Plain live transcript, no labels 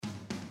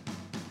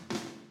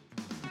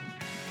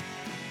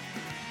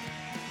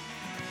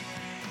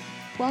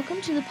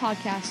Welcome to the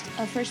podcast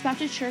of First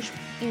Baptist Church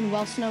in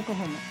Wellston,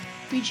 Oklahoma,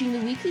 preaching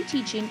the weekly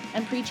teaching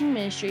and preaching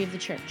ministry of the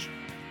church.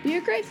 We are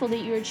grateful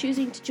that you are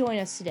choosing to join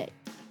us today.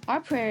 Our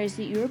prayer is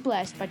that you are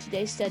blessed by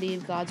today's study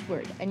of God's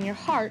Word, and your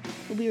heart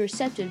will be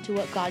receptive to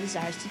what God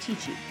desires to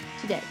teach you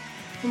today.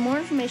 For more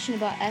information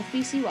about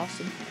FBC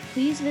Wellston,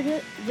 please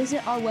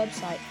visit our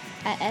website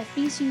at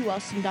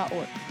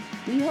fbcwellston.org.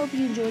 We hope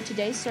you enjoyed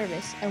today's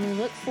service, and we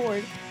look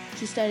forward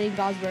to studying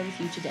God's Word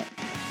with you today.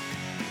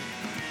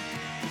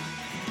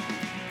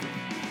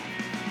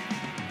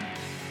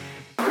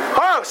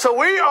 So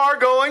we are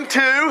going to,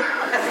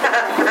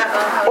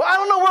 I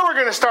don't know where we're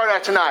going to start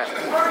at tonight.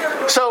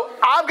 So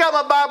I've got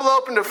my Bible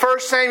open to 1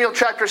 Samuel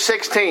chapter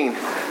 16.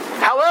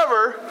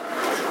 However,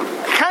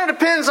 it kind of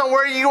depends on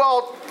where you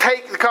all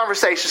take the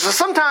conversation. So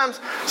sometimes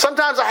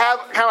I have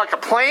kind of like a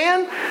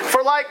plan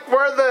for like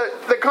where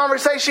the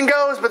conversation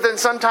goes, but then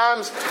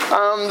sometimes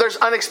there's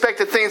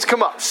unexpected things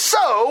come up.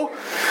 So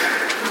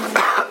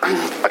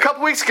a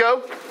couple weeks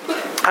ago,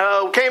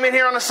 came in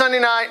here on a Sunday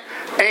night,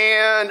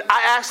 and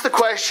I asked the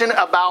question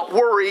about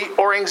worry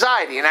or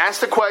anxiety. And I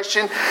asked the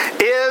question,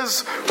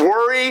 is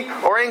worry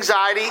or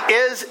anxiety,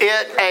 is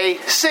it a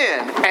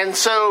sin? And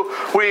so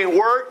we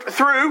worked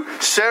through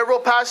several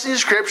passages of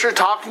Scripture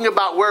talking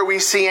about where we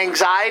see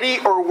anxiety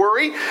or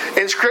worry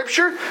in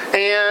Scripture,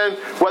 and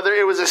whether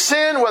it was a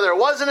sin, whether it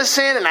wasn't a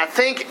sin. And I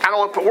don't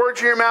want to put words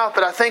in your mouth,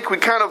 but I think we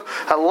kind of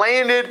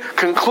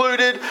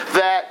concluded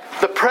that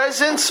the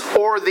presence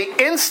or the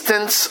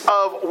instance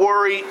of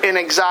worry and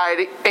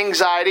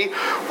anxiety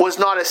was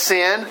not a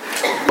sin,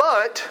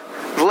 but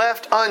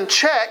left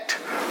unchecked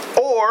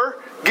or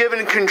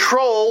given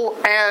control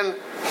and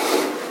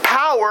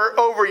power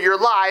over your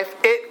life,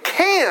 it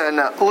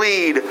can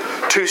lead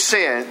to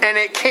sin, and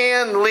it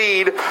can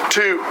lead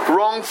to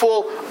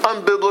wrongful,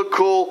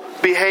 unbiblical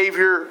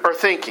behavior or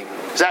thinking.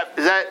 Is that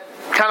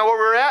kind of where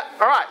we're at?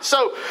 All right,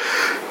 so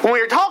when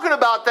we were talking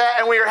about that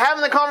and we were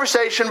having the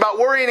conversation about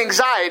worry and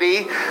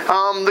anxiety,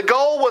 the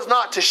goal was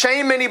not to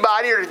shame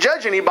anybody or to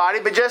judge anybody,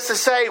 but just to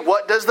say,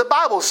 what does the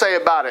Bible say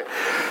about it?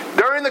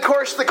 During the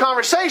course of the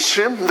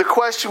conversation, the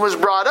question was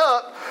brought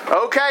up,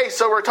 okay,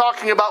 so we're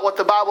talking about what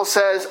the Bible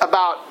says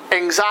about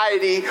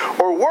anxiety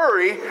or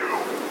worry.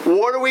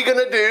 What are we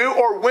going to do,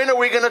 or when are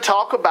we going to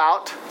talk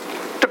about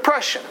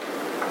depression?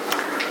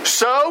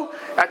 So,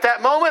 at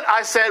that moment,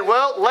 I said,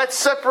 well, let's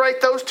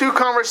separate those two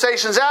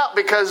conversations out,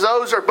 because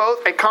those are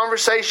both a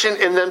conversation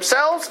in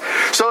themselves.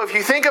 So if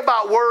you think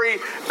about worry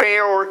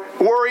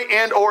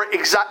and or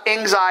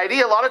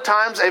anxiety, a lot of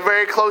times a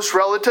very close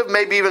relative,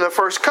 maybe even a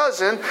first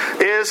cousin,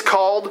 is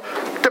called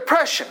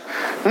depression.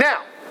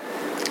 Now,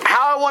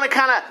 how I want to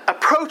kind of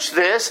approach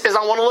this is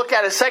I want to look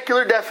at a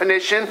secular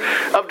definition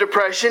of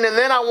depression, and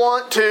then I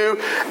want to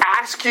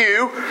ask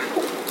you,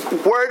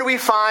 where do we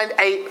find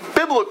a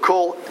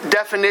biblical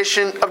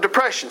definition of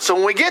depression? So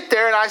when we get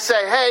there and I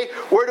say, hey,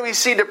 where do we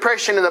see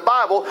depression in the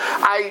Bible?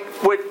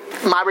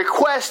 My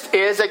request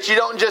is that you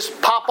don't just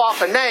pop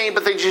off a name,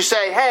 but that you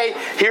say, hey,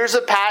 here's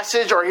a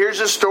passage or here's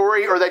a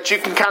story, or that you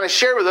can kind of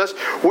share with us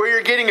where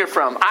you're getting it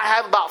from. I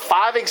have about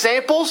 5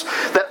 examples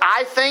that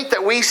I think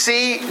that we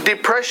see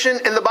depression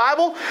in the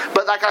Bible,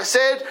 but like I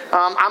said,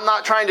 I'm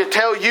not trying to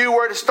tell you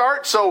where to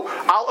start, so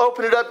I'll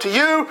open it up to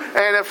you,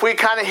 and if we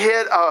kind of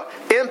hit an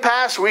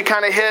impasse, we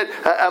kind of hit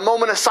a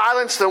moment of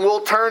silence, then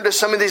we'll turn to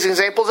some of these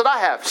examples that I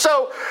have.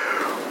 So,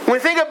 when we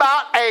think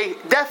about a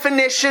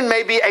definition,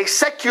 maybe a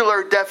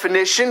secular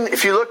definition,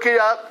 if you look it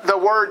up, the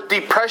word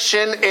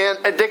depression in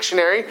a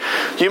dictionary,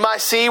 you might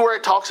see where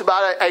it talks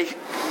about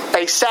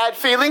a sad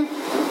feeling,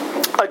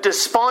 a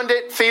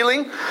despondent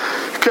feeling.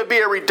 It could be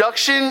a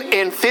reduction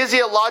in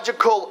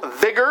physiological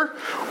vigor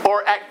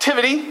or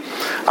activity,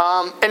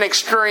 an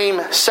extreme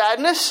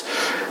sadness,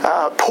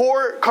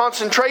 poor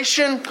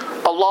concentration,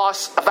 a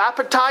loss of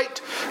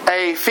appetite,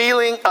 a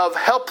feeling of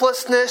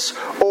helplessness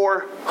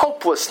or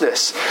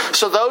hopelessness.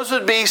 So those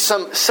would be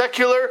some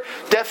secular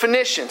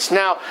definitions.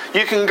 Now,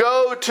 you can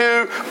go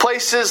to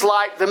places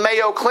like the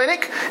Mayo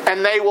Clinic,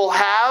 and they will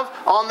have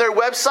on their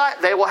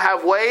website, they will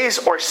have ways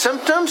or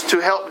symptoms to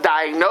help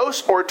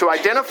diagnose or to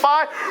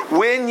identify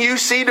when you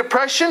see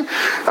depression.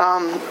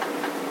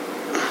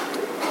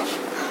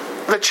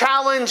 The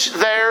challenge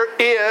there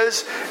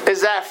is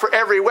that for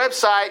every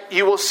website,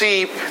 you will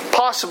see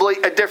possibly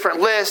a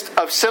different list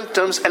of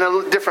symptoms and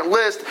a different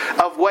list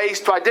of ways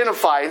to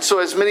identify. And so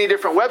as many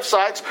different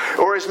websites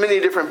or as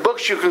many different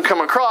books you can come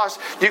across,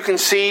 you can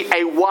see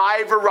a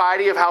wide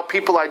variety of how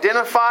people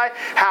identify,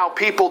 how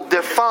people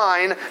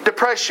define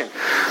depression.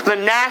 The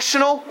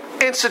National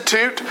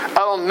Institute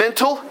of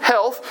Mental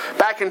Health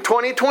back in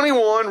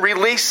 2021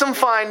 released some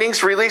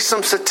findings, released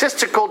some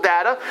statistical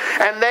data,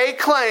 and they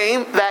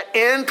claim that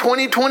in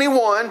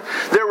 2021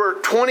 there were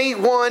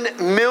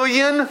 21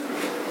 million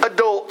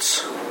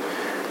adults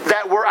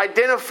that were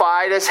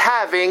identified as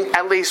having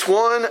at least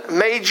one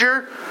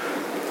major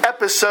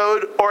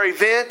episode or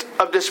event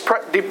of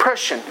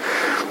depression.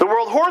 The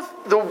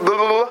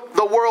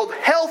World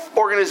Health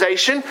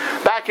Organization,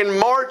 back in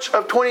March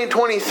of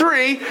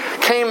 2023,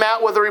 came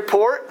out with a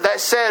report that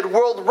said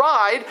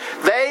worldwide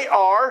they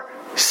are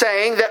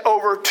saying that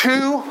over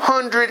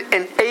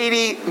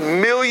 280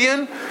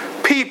 million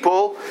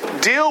people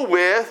deal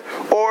with,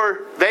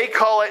 or they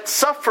call it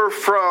suffer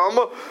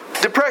from,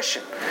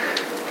 depression.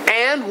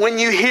 And when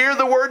you hear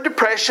the word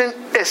depression,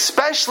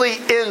 especially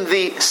in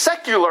the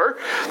secular,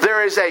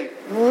 there is a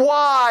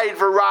wide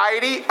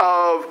variety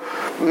of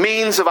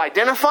means of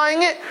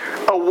identifying it,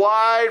 a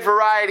wide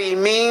variety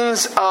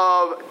means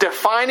of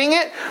defining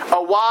it,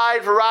 a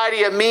wide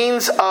variety of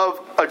means of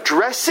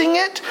addressing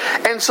it.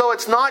 And so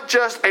it's not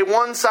just a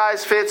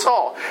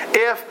one-size-fits-all.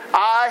 If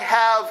I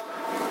have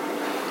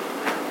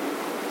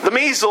the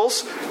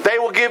measles, they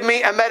will give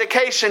me a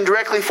medication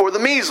directly for the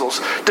measles.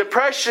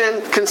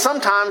 Depression can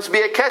sometimes be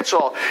a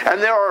catch-all,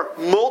 and there are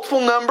multiple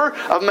number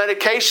of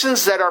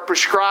medications that are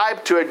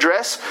prescribed to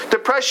address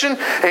depression,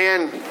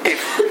 and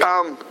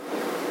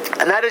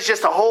that is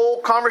just a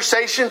whole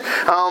conversation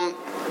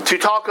to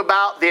talk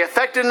about the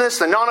effectiveness,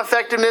 the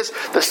non-effectiveness,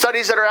 the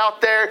studies that are out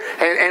there,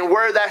 and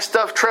where that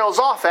stuff trails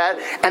off at.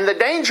 And the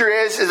danger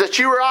is that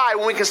you or I,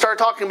 when we can start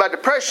talking about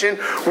depression,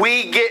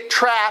 we get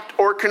trapped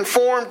or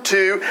conform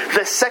to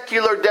the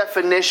secular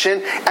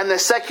definition and the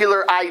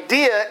secular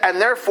idea, and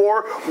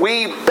therefore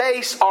we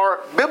base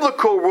our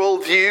biblical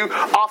worldview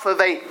off of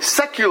a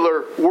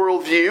secular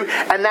worldview,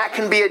 and that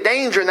can be a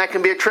danger and that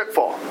can be a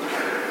tripfall.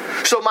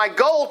 So my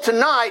goal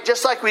tonight,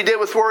 just like we did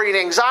with worry and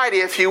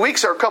anxiety a few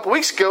weeks or a couple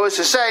weeks ago, is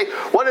to say,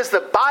 what does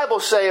the Bible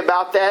say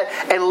about that?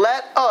 And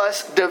let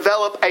us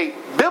develop a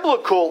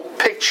biblical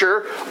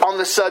picture on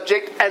the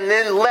subject, and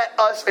then let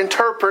us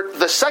interpret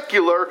the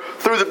secular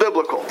through the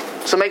biblical.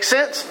 Does that make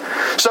sense?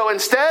 So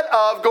instead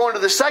of going to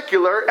the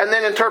secular and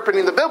then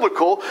interpreting the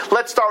biblical,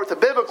 let's start with the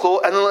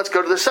biblical and then let's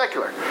go to the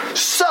secular.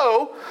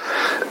 So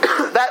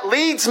that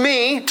leads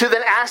me to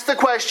then ask the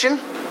question,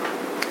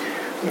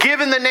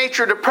 given the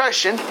nature of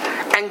depression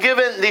and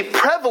given the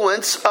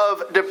prevalence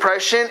of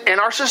depression in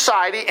our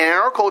society and in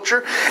our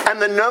culture,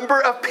 and the number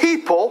of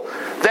people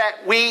that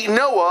we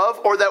know of,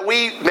 or that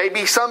we, maybe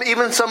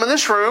even some in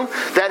this room,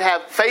 that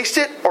have faced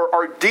it or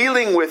are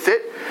dealing with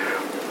it,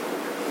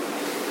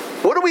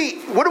 what do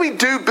we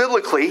do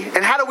biblically,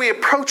 and how do we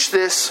approach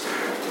this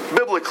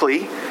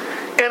biblically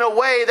in a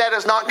way that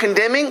is not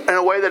condemning, in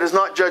a way that is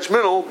not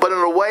judgmental, but in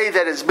a way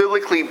that is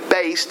biblically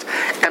based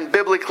and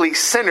biblically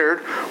centered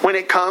when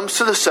it comes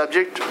to the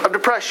subject of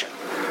depression?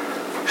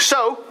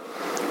 So,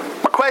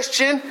 my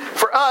question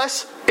for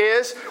us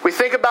is, we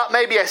think about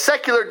maybe a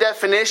secular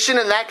definition,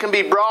 and that can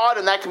be broad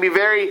and that can be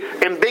very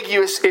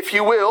ambiguous, if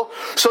you will.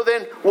 So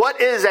then,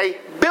 what is a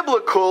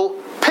biblical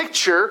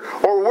picture,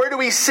 or where do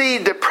we see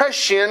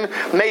depression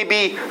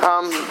maybe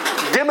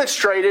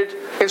demonstrated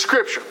in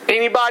Scripture?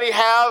 Anybody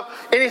have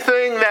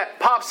anything that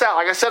pops out?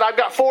 Like I said, I've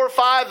got 4 or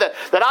 5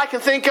 that I can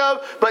think of,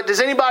 but does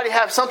anybody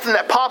have something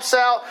that pops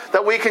out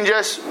that we can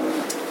just...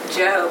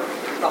 Job.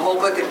 The whole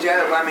book of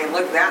Job. I mean,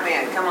 look at that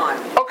man. Come on.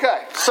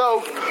 Okay,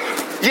 so,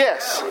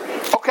 yes.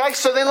 Okay,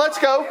 so then let's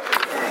go.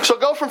 So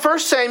go from 1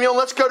 Samuel,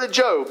 let's go to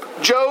Job.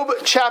 Job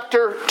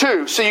chapter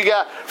 2. So you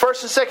got 1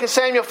 and 2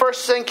 Samuel, 1 and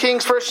 2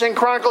 Kings, 1 and 2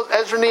 Chronicles,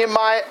 Ezra,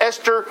 Nehemiah,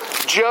 Esther,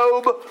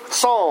 Job,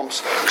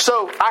 Psalms.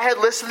 So I had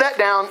listed that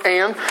down,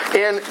 and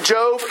in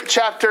Job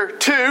chapter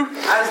 2...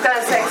 I was going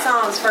to say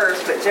Psalms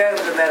first, but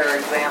Job's a better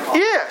example.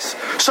 Yes.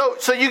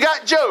 So you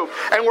got Job.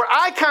 And where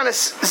I kind of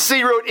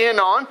zeroed in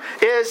on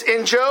is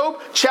in Job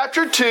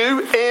chapter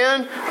 2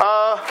 and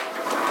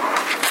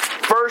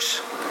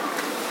verse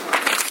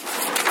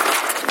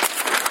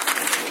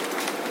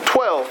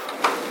 12.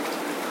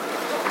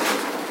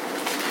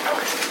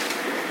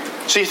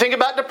 So you think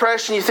about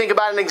depression, you think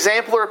about an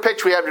example or a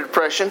picture we have of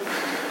depression.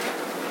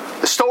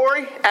 The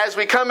story, as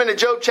we come into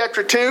Job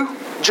chapter 2,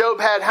 Job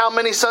had how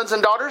many sons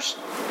and daughters?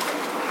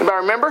 Anybody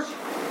remember?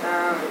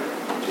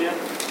 Yeah.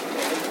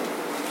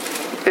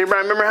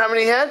 Anybody remember how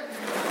many he had?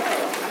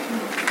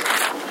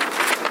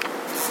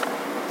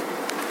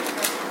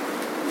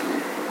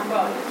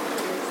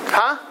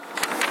 Huh?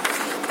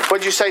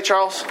 What'd you say,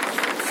 Charles?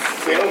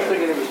 I was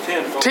thinking it was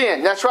 10.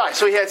 10, that's right.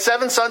 So he had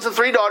 7 sons and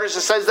 3 daughters.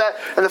 It says that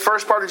in the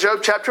first part of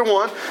Job chapter 1.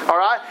 All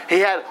right? He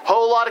had a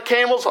whole lot of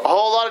camels, a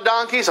whole lot of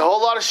donkeys, a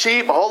whole lot of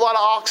sheep, a whole lot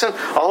of oxen,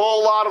 a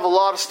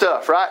lot of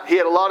stuff, right? He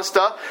had a lot of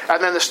stuff.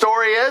 And then the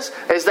story is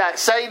that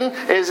Satan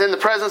is in the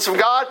presence of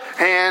God,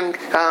 and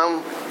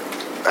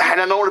I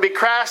don't want to be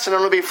crass, and I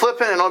don't want to be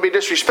flippant, and I don't want to be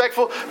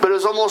disrespectful, but it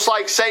was almost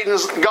like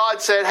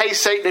God said, "Hey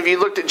Satan, have you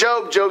looked at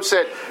Job?" God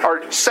said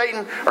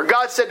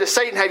to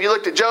Satan, "Have you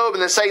looked at Job?"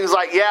 And then Satan's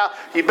like, "Yeah,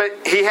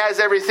 but he has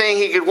everything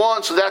he could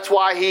want, so that's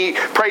why he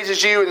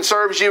praises you and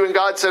serves you." And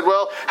God said,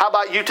 "Well, how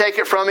about you take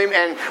it from him,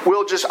 and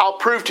I'll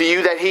prove to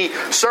you that he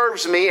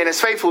serves me and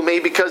is faithful to me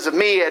because of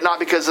me and not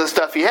because of the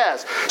stuff he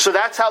has." So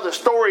that's how the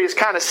story is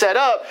kind of set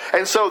up.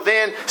 And so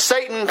then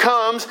Satan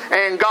comes,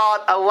 and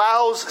God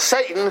allows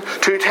Satan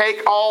to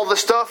take all the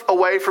stuff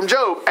away from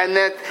Job. And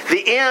at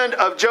the end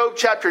of Job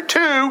chapter 2,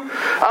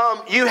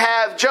 you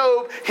have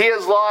Job. He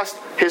has lost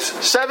his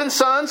 7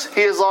 sons.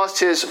 He has lost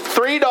his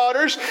 3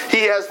 daughters.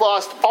 He has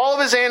lost all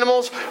of his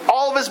animals,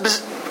 all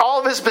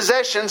of his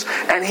possessions,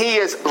 and he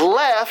is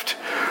left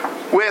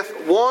with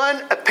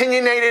one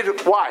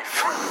opinionated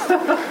wife.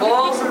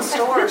 Bulls and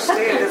sores,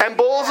 too. And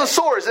bulls and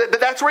sores.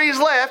 But that's where he's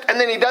left. And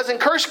then he doesn't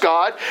curse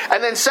God.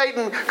 And then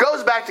Satan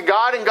goes back to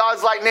God. And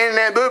God's like, nan,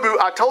 nan, boo, boo,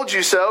 I told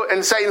you so.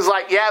 And Satan's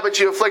like, yeah, but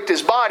you afflict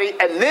his body.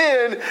 And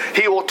then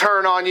he will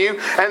turn on you.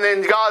 And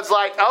then God's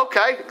like,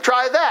 okay,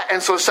 try that.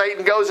 And so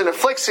Satan goes and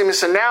afflicts him. And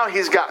so now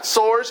he's got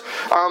sores.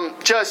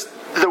 Just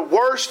the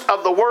worst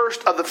of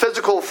the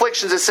physical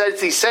afflictions. It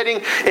says he's sitting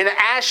in an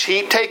ash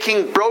heap,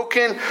 taking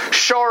broken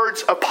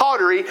shards of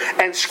pottery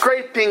and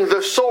scraping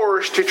the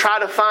sores to try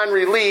to find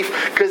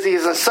relief because he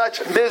is in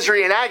such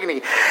misery and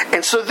agony.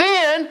 And so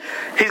then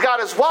he's got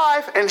his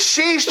wife and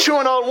she's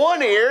chewing on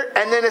one ear.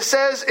 And then it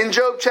says in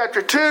Job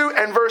chapter 2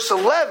 and verse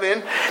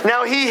 11,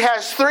 now he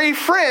has 3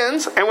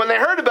 friends. And when they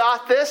heard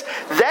about this,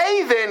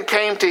 they then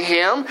came to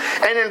him.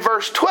 And in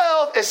verse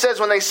 12, it says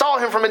when they saw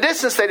him from a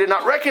distance, they did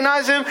not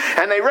recognize him.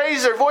 And they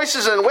raised their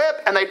voices and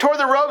wept, and they tore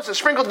their robes and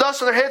sprinkled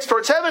dust on their heads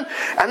towards heaven.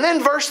 And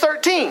then verse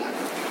 13,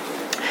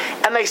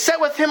 and they sat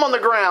with him on the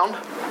ground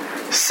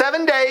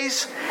 7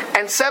 days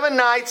and 7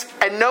 nights,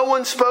 and no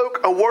one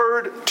spoke a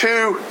word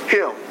to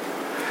him.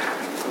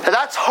 Now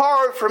that's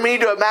hard for me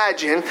to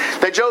imagine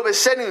that Job is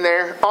sitting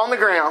there on the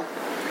ground,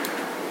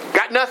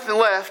 got nothing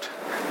left.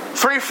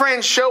 3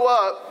 friends show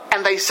up,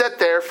 and they sit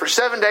there for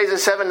 7 days and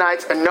 7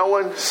 nights, and no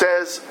one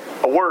says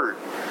a word.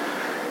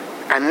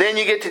 And then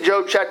you get to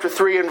Job chapter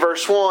 3 and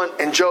verse 1,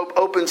 and Job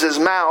opens his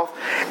mouth,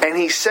 and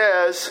he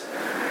says,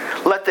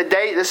 let the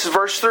day, this is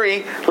verse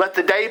 3, let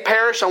the day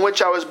perish on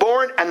which I was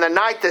born, and the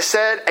night that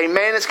said, a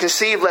man is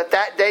conceived, let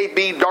that day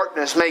be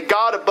darkness. May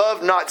God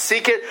above not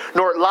seek it,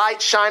 nor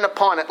light shine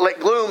upon it. Let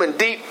gloom and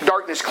deep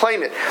darkness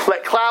claim it.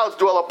 Let clouds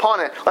dwell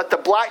upon it. Let the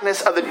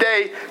blackness of the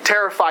day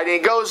terrify it. And he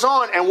goes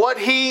on, and what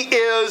he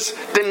is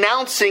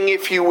denouncing,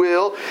 if you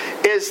will,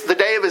 is the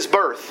day of his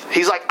birth.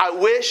 He's like, I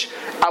wish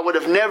I would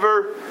have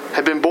never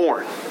have been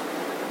born.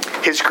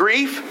 His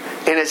grief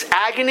and his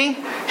agony,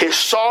 his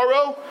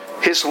sorrow,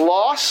 his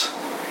loss,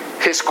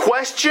 his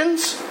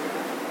questions,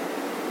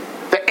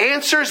 the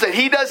answers that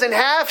he doesn't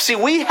have. See,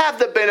 we have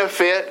the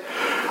benefit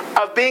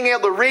of being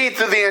able to read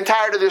through the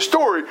entirety of the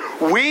story.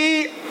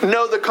 We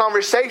know the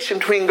conversation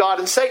between God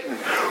and Satan.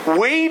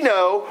 We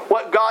know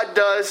what God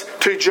does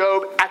to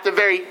Job at the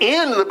very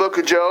end of the book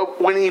of Job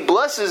when he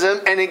blesses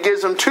him and he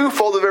gives him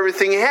twofold of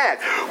everything he had.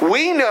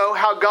 We know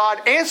how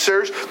God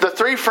answers the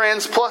 3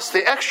 friends plus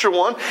the extra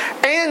one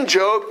and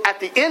Job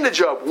at the end of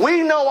Job.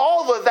 We know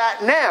all of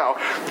that now.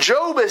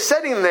 Job is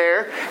sitting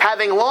there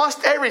having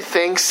lost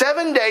everything,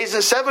 7 days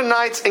and 7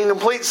 nights in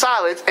complete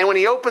silence, and when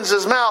he opens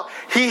his mouth,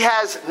 he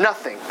has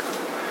nothing.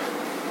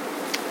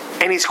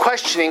 And he's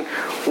questioning,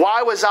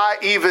 why was I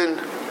even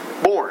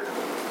born?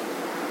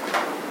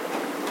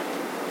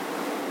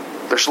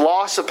 There's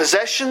loss of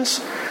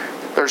possessions.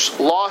 There's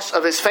loss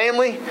of his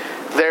family.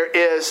 There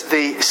is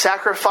the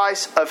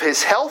sacrifice of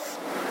his health.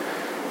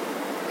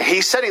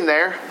 He's sitting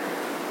there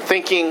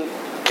thinking,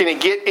 can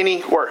it get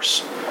any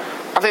worse?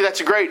 I think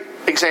that's a great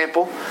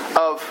example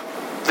of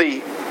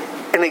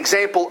an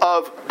example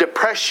of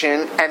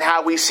depression and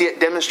how we see it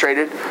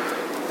demonstrated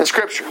in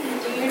Scripture. Do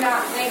you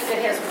not think that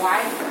his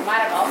wife might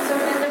have also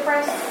been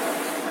depressed?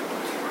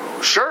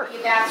 Sure.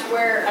 That's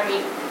where,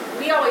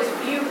 we always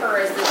view her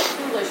as this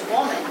foolish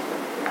woman,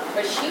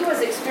 but she was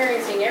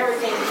experiencing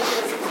everything he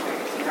was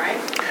experiencing, right?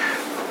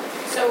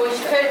 So when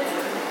she couldn't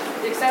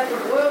accept the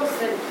wolves,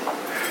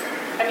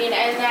 and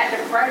that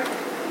depression,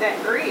 that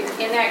grief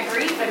and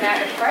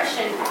that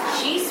depression,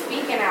 she's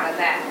speaking out of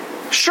that.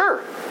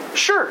 Sure.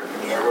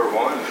 Never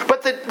won.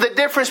 But the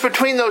difference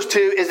between those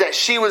two is that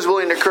she was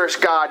willing to curse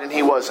God and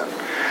he wasn't.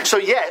 So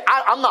yeah,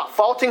 I'm not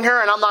faulting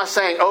her, and I'm not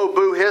saying, oh,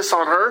 boo hiss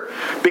on her,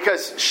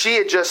 because she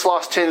had just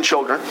lost 10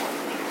 children.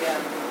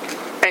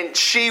 Yeah. And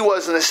she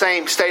was in the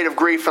same state of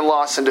grief and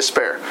loss and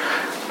despair.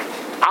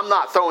 I'm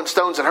not throwing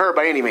stones at her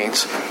by any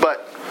means.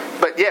 But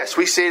yes,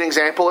 we see an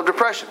example of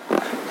depression.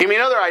 Give me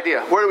another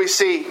idea. Where do we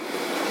see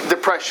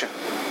depression?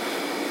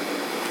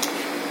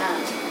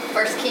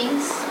 1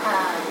 Kings,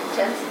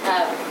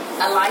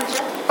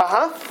 Elijah.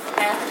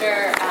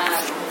 After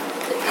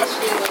the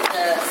issue with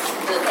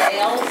the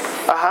Baals.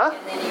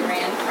 And then he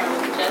ran from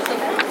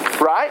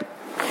Jezebel. Right.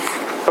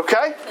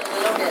 Okay. A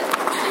little bit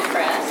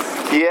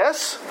depressed.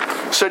 Yes.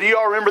 So do you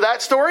all remember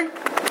that story?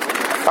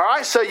 All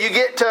right, so you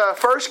get to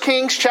 1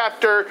 Kings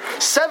chapter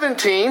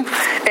 17, and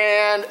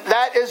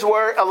that is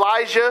where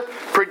Elijah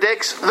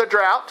predicts the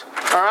drought.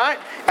 All right,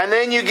 and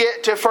then you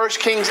get to 1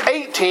 Kings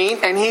 18,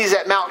 and he's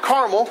at Mount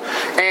Carmel,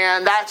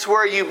 and that's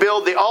where you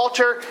build the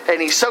altar,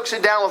 and he soaks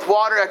it down with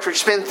water after he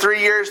spent 3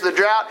 years of the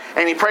drought,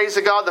 and he prays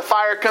to God. The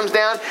fire comes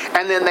down,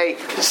 and then they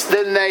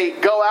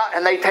go out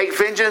and they take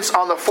vengeance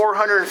on the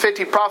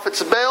 450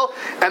 prophets of Baal,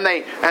 and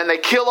they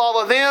kill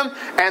all of them.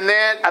 And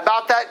then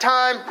about that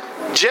time,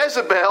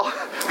 Jezebel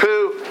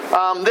who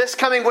this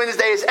coming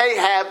Wednesday is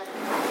Ahab.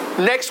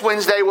 The next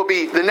Wednesday will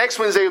be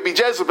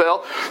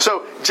Jezebel.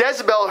 So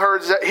Jezebel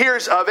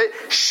hears of it.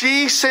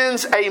 She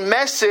sends a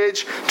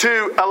message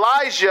to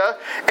Elijah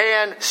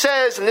and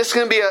says, and this is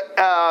going to be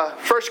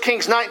 1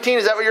 Kings 19.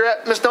 Is that where you're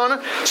at, Miss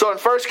Donna? So in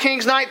 1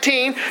 Kings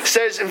 19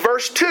 says in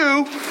verse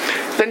 2,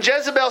 then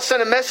Jezebel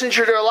sent a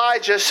messenger to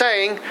Elijah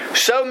saying,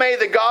 so may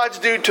the gods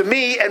do to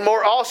me and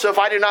more also if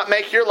I do not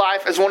make your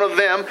life as one of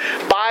them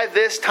by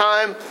this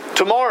time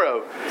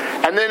tomorrow.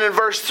 And then in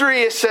verse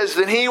 3 it says,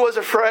 then he was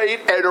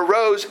afraid and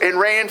arose and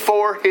ran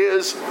for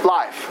his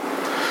life.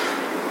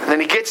 And then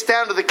he gets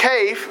down to the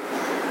cave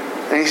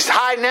and he's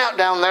hiding out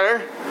down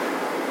there.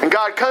 And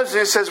God comes to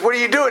him and says, what are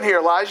you doing here,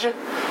 Elijah?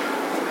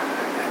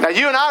 Now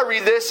you and I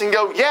read this and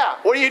go, yeah,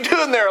 what are you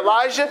doing there,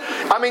 Elijah?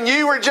 I mean,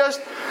 you were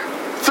just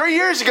 3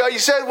 years ago you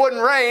said it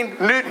wouldn't rain,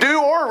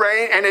 dew or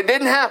rain, and it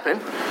didn't happen.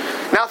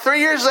 Now 3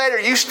 years later,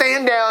 you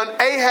stand down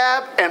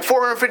Ahab and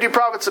 450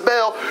 prophets of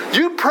Baal.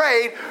 You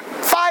prayed,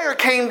 fire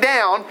came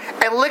down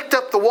and licked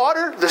up the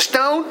water, the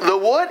stone, the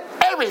wood,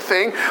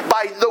 everything.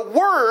 By the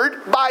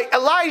word, by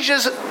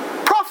Elijah's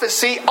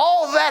prophecy,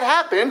 all of that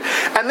happened.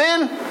 And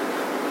then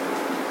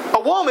a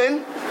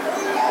woman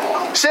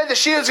said that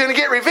she was going to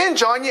get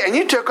revenge on you, and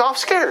you took off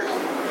scared.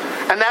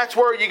 And that's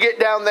where you get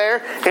down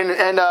there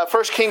in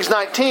 1 Kings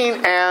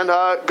 19, and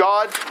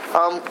God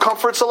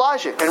comforts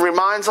Elijah and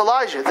reminds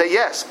Elijah that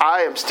yes,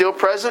 I am still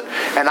present,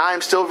 and I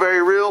am still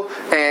very real,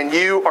 and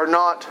you are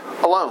not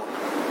alone.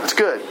 It's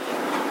good.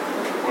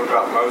 What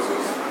about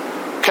Moses?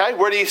 Okay,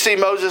 where do you see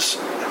Moses?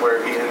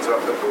 Where he ends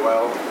up at the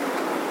well,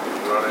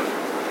 running.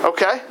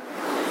 Okay,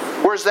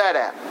 where's that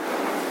at?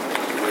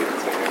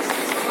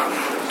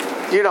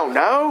 You don't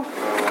know?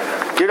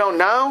 You don't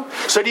know?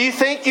 So do you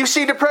think you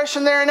see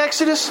depression there in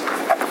Exodus?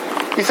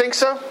 You think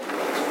so?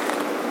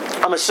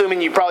 I'm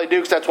assuming you probably do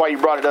because that's why you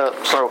brought it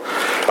up. So,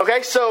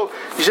 okay, so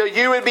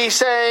you would be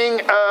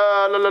saying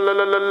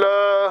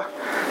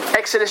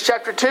Exodus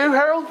chapter 2,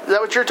 Harold? Is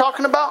that what you're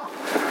talking about?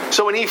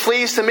 So when he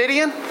flees to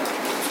Midian?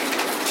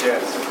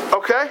 Yes.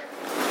 Okay.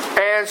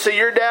 And so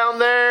you're down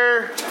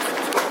there,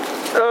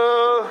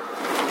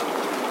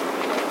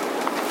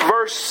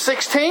 verse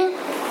 16?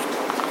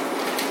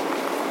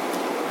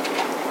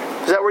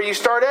 Is that where you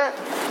start at?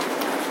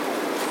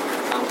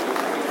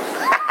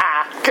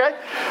 Okay.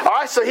 All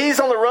right, so he's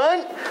on the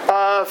run.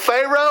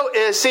 Pharaoh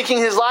is seeking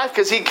his life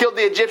because he killed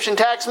the Egyptian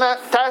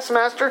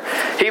taskmaster.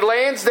 He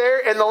lands there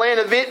in the land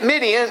of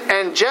Midian,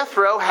 and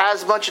Jethro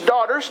has a bunch of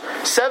daughters,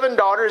 7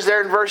 daughters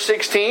there in verse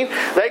 16.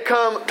 They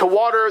come to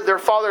water their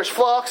father's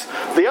flocks.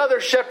 The other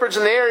shepherds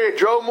in the area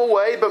drove them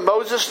away, but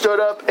Moses stood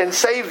up and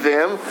saved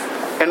them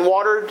and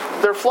watered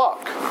their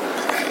flock.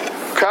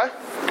 Okay?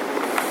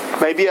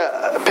 Maybe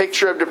a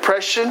picture of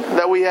depression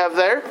that we have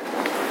there.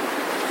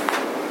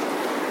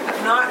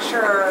 I'm not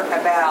sure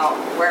about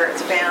where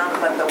it's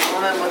found, but the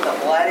woman with the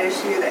blood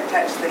issue that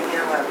touched the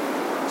hem of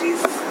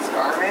Jesus'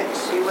 garment,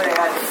 she would have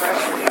had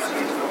depression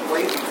issues from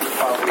bleeding for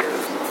 12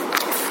 years.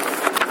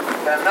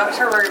 But I'm not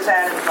sure where it's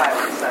at in the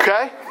Bible, so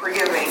okay.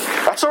 Forgive me.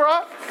 That's all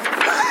right.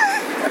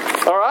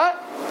 All right.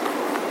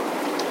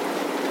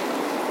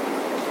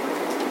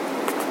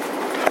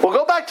 We'll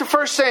go back to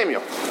 1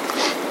 Samuel.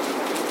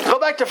 Go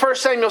back to 1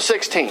 Samuel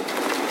 16.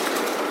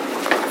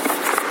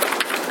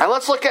 And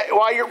let's look at,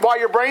 while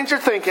your brains are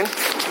thinking,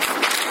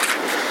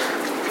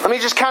 let me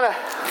just kind of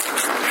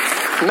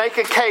make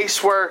a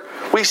case where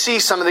we see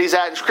some of these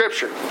in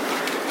Scripture.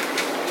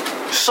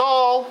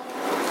 Saul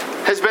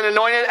has been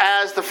anointed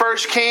as the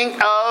first king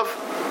of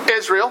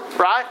Israel,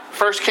 right?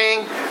 First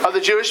king of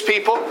the Jewish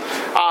people.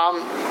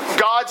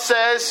 God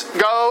says,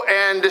 go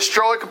and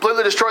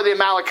completely destroy the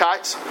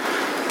Amalekites.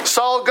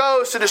 Saul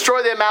goes to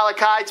destroy the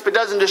Amalekites, but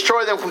doesn't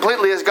destroy them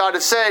completely as God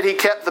had said. He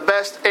kept the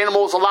best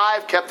animals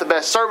alive, kept the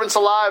best servants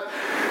alive.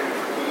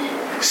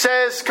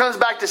 Comes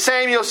back to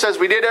Samuel, says,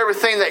 we did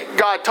everything that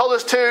God told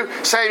us to.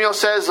 Samuel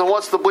says, and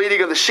what's the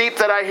bleating of the sheep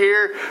that I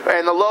hear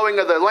and the lowing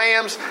of the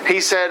lambs?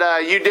 He said,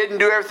 you didn't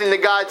do everything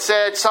that God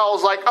said.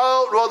 Saul's like,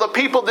 oh, well, the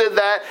people did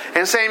that.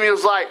 And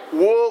Samuel's like,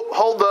 whoa,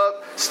 hold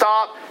up,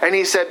 stop. And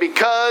he said,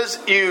 because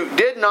you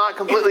did not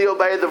completely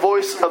obey the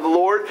voice of the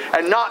Lord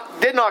and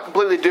did not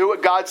completely do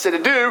what God said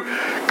to do,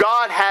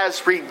 God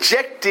has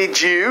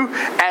rejected you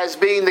as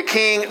being the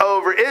king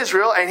over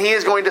Israel, and He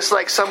is going to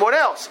select someone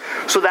else.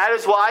 So that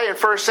is why in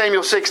 1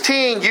 Samuel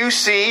 16 you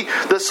see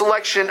the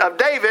selection of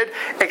David,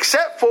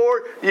 except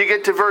for you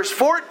get to verse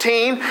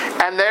 14,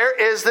 and there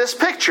is this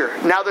picture.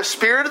 Now the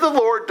Spirit of the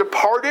Lord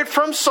departed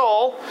from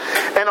Saul,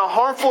 and a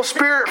harmful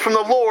spirit from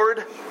the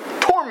Lord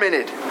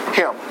tormented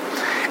him.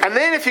 And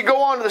then if you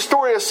go on to the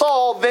story of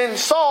Saul, then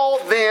Saul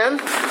in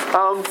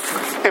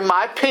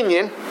my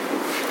opinion,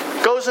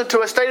 goes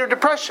into a state of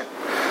depression.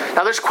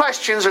 Now there's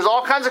questions, there's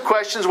all kinds of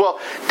questions. Well,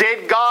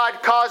 did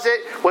God cause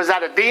it? Was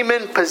that a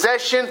demon,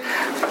 possession?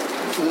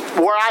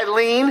 where I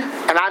lean,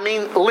 and I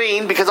mean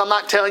lean because I'm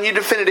not telling you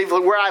definitively,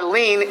 where I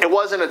lean, it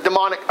wasn't a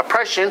demonic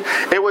oppression.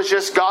 It was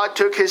just God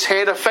took his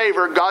hand of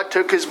favor, God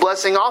took his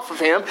blessing off of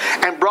him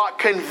and brought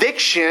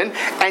conviction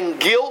and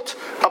guilt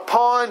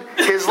upon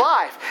his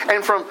life.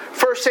 And from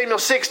 1 Samuel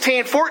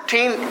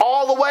 16:14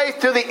 all the way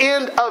through the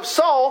end of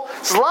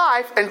Saul's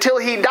life until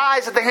he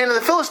dies at the hand of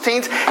the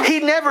Philistines, he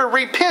never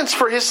repents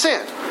for his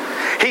sin.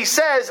 He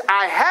says,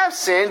 I have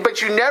sinned,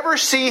 but you never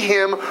see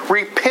him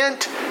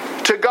repent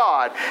to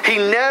God. He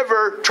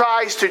never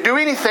tries to do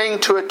anything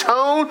to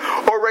atone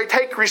or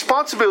take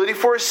responsibility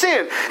for his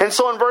sin. And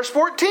so in verse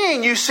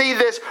 14, you see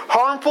this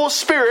harmful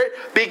spirit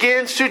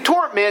begins to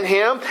torment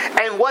him,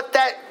 and what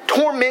that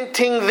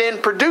tormenting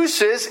then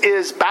produces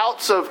is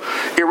bouts of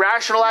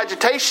irrational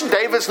agitation.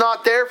 David's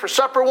not there for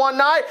supper one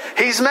night.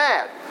 He's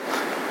mad.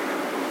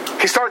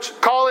 He starts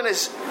calling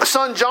his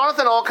son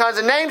Jonathan all kinds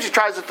of names. He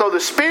tries to throw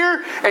the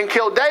spear and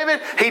kill David.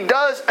 He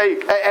does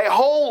a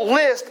whole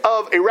list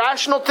of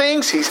irrational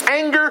things. He's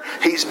angry.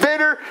 He's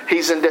bitter.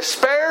 He's in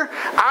despair.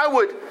 I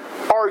would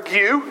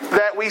argue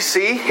that we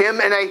see him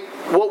in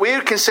what we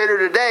would consider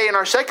today in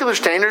our secular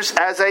standards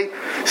as a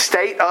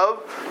state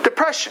of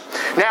depression.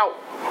 Now,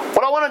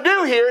 what I want to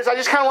do here is I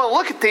just kind of want to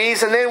look at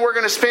these, and then we're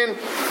going to spend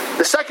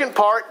the second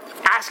part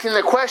asking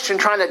the question,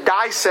 trying to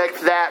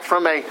dissect that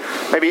from a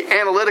maybe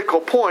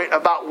analytical point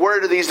about where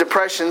do these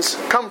depressions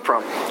come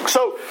from.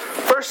 So,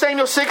 1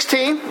 Samuel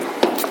 16.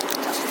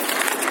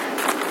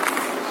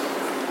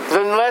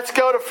 Then let's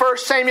go to 1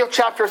 Samuel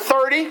chapter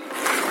 30.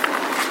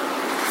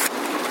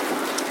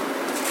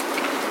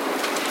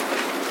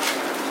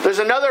 There's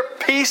another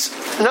piece,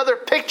 another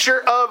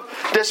picture of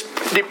this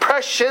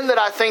depression that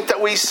I think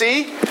that we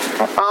see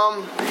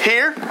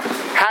here.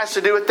 Has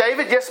to do with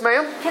David. Yes,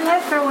 ma'am? Can I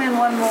throw in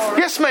one more?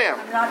 Yes, ma'am.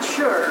 I'm not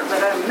sure,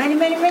 but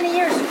many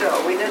years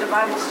ago, we did a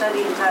Bible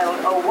study entitled,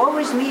 Oh, Woe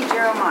Is Me,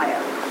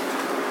 Jeremiah.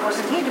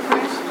 Wasn't he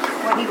depressed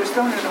when he was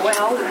thrown in the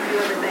well and a few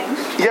other things?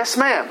 Yes,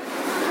 ma'am.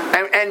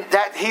 And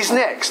that he's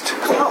next.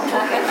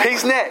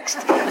 He's next.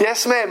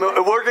 Yes, ma'am.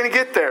 We're going to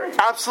get there.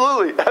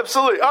 Absolutely.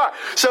 Absolutely. All right.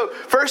 So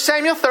 1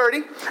 Samuel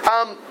 30.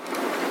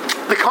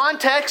 The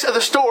context of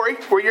the story,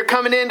 where you're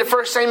coming into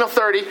 1 Samuel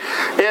 30,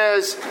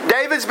 is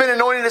David's been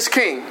anointed as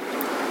king.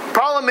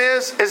 Problem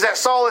is that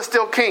Saul is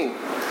still king.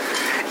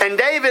 And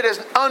David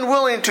is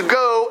unwilling to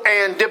go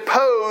and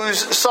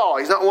depose Saul.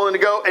 He's not willing to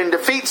go and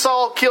defeat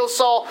Saul, kill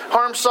Saul,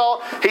 harm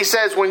Saul. He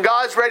says, when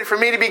God's ready for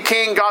me to be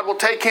king, God will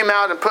take him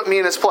out and put me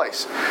in his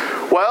place.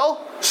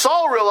 Well,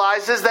 Saul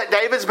realizes that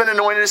David's been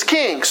anointed as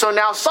king. So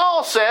now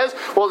Saul says,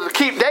 well, to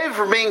keep David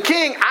from being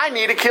king, I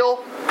need to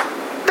kill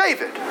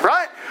David,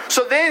 right?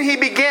 So then he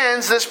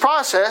begins this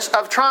process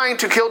of trying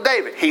to kill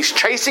David. He's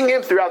chasing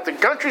him throughout the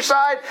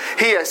countryside.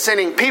 He is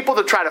sending people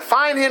to try to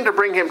find him, to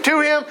bring him to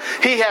him.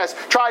 He has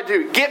tried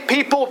to get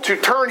people to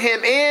turn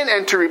him in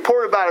and to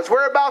report about his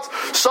whereabouts.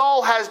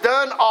 Saul has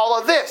done all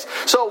of this.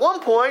 So at one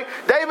point,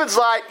 David's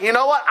like, you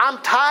know what? I'm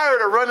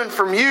tired of running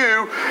from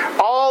you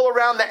all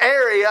around the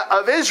area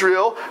of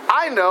Israel.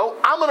 I know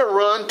I'm going to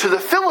run to the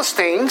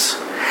Philistines.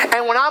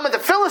 And when I'm at the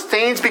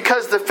Philistines,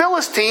 because the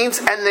Philistines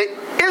and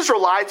the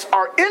Israelites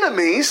are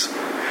enemies,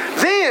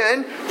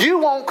 then you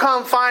won't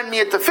come find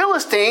me at the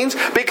Philistines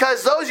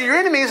because those are your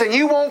enemies and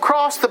you won't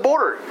cross the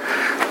border.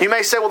 You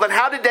may say, well, then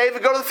how did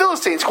David go to the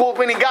Philistines? Well,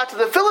 when he got to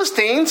the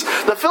Philistines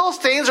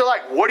are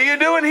like, what are you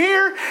doing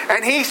here?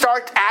 And he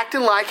starts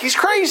acting like he's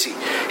crazy.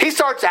 He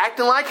starts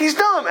acting like he's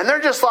dumb. And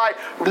they're just like,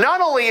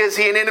 not only is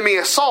he an enemy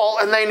of Saul,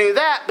 and they knew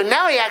that, but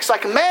now he acts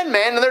like a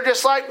madman, and they're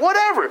just like,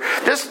 whatever.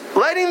 Just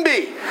let him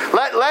be.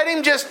 Let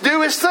him just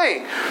do his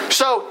thing.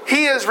 So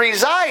he is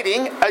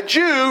a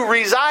Jew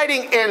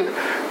residing in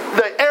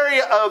the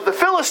area of the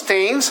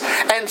Philistines,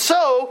 and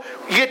so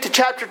you get to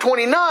chapter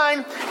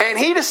 29, and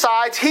he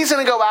decides he's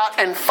going to go out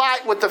and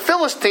fight with the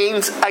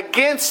Philistines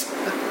against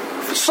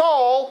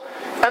Saul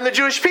and the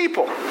Jewish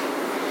people.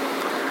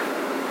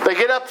 They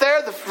get up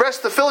there, the rest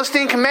of the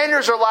Philistine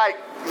commanders are like,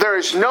 there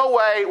is no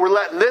way we're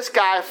letting this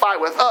guy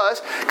fight with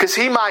us because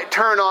he might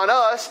turn on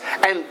us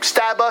and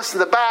stab us in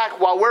the back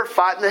while we're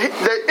fighting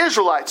the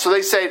Israelites. So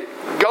they say,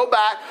 go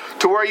back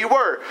to where you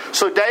were.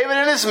 So David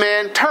and his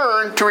men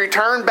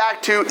return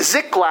back to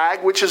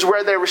Ziklag, which is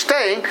where they were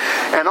staying.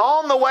 And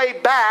on the way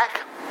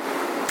back,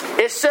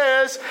 it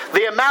says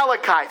the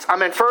Amalekites.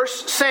 I'm in 1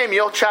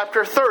 Samuel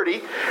chapter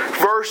 30,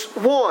 verse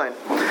 1.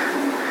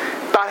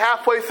 About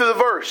halfway through the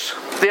verse.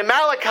 The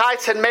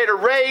Amalekites had made a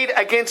raid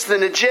against the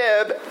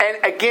Negeb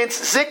and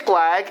against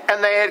Ziklag,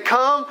 and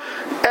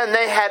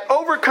they had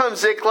overcome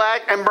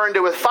Ziklag and burned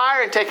it with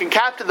fire and taken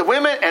captive the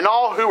women and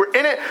all who were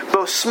in it,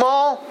 both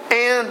small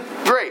and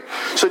great.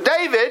 So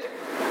David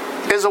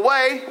is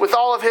away with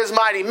all of his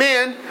mighty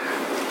men.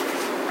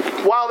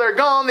 While they're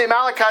gone, the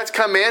Amalekites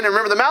come in. And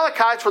remember, the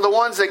Amalekites were the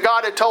ones that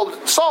God had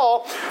told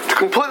Saul to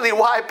completely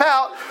wipe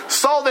out.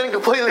 Saul didn't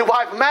completely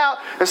wipe them out.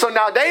 And so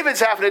now David's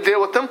having to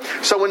deal with them.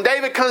 So when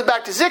David comes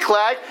back to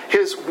Ziklag,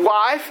 his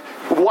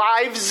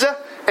wives,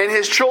 and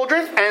his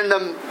children, and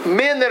the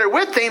men that are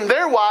with him,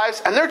 their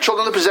wives and their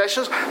children, the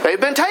possessions, they've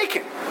been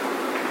taken.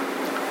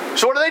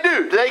 So what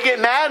do? Do they get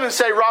mad and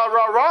say, rah,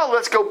 rah, rah,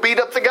 let's go beat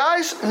up the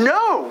guys?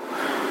 No.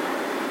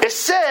 It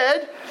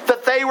said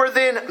that they were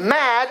then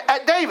mad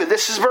at David.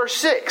 This is verse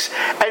 6.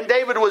 And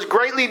David was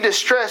greatly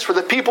distressed, for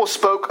the people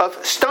spoke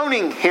of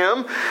stoning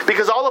him,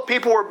 because all the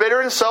people were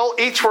bitter in soul,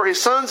 each for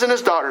his sons and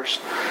his daughters.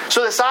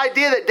 So this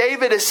idea that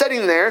David is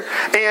sitting there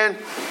and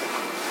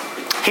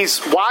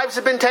his wives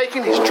have been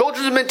taken, his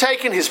children have been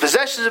taken, his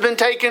possessions have been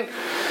taken,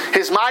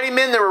 his mighty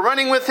men that were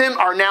running with him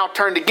are now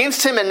turned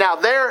against him, and now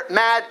they're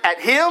mad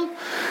at him,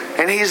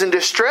 and he's in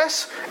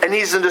distress, and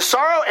he's in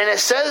sorrow, and it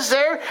says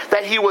there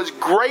that he was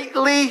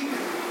greatly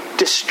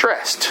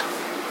distressed.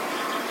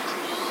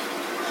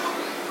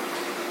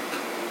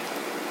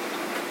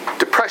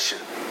 Depression.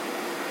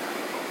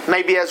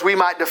 Maybe as we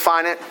might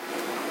define it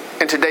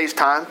in today's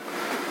time,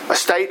 a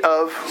state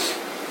of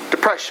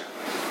depression.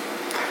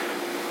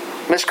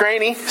 Miss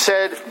Graney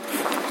said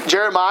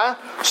Jeremiah,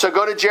 so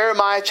go to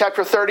Jeremiah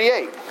chapter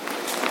 38.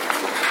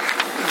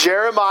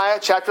 Jeremiah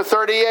chapter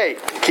 38.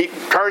 Keep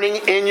turning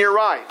in your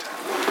right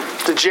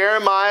to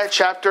Jeremiah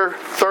chapter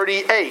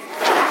 38.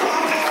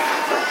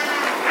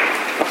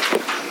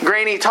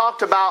 Graney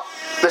talked about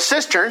the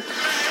cistern.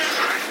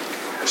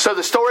 So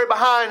the story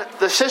behind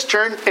the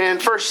cistern in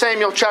 1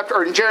 Samuel chapter,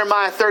 or in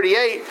Jeremiah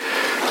 38,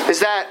 is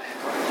that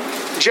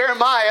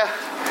Jeremiah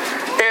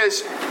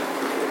is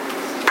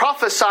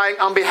prophesying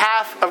on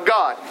behalf of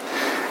God.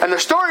 And the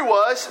story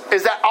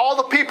is that all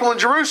the people in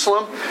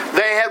Jerusalem,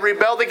 they had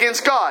rebelled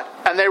against God,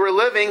 and they were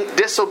living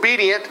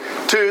disobedient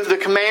to the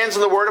commands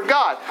and the word of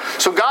God.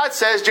 So God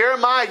says,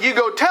 Jeremiah, you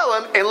go tell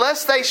them,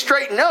 unless they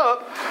straighten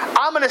up,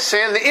 I'm going to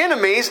send the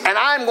enemies, and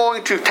I'm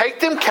going to take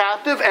them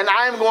captive, and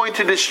I'm going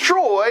to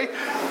destroy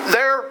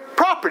their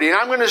property, and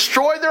I'm going to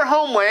destroy their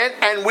homeland,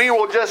 and we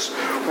will just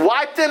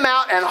wipe them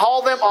out and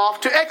haul them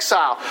off to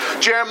exile.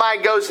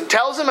 Jeremiah goes and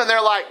tells them, and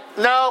they're like,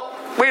 no,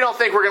 we don't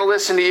think we're going to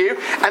listen to you.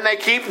 And they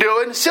keep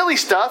doing silly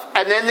stuff,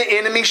 and then the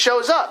enemy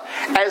shows up.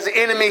 As the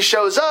enemy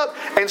shows up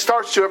and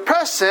starts to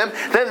oppress them,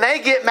 then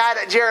they get mad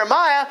at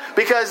Jeremiah,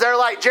 because they're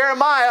like,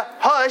 Jeremiah,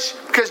 hush,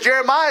 because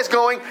Jeremiah is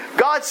going,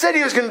 God said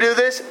he was going to do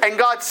this, and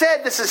God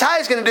said this is how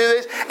he's going to do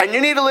this, and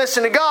you need to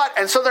listen to God.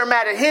 And so they're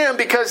mad at him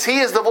because he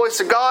is the voice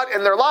of God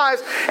in their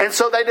lives. And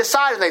so they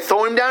decide, and they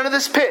throw him down to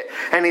this pit.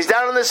 And he's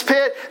down in this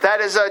pit. That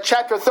is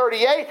chapter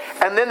 38.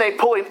 And then they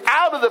pull him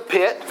out of the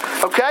pit.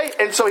 Okay?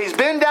 And so he's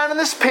been down in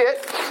this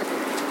pit.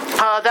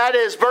 That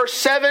is verse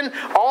 7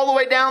 all the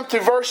way down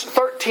through verse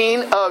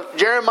 13 of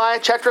Jeremiah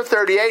chapter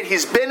 38.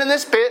 He's been in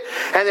this pit,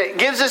 and it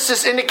gives us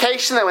this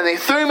indication that when they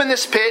threw him in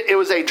this pit, it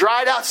was a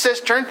dried out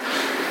cistern.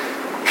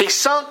 He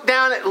sunk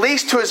down at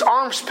least to his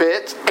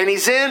armpit, and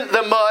he's in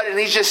the mud, and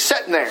he's just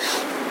sitting there.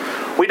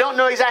 We don't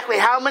know exactly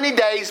how many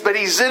days, but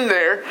he's in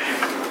there.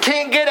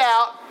 Can't get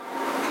out,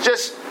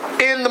 just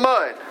in the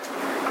mud.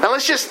 Now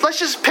let's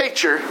just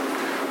picture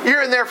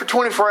you're in there for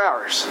 24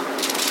 hours.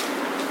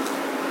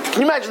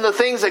 Can you imagine the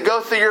things that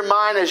go through your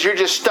mind as you're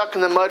just stuck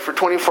in the mud for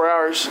 24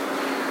 hours?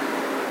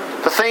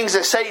 The things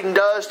that Satan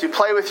does to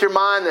play with your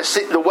mind,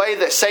 the way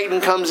that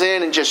Satan comes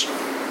in and just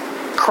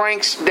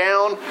cranks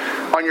down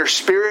on your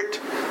spirit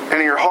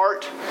and your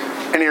heart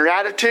and your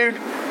attitude.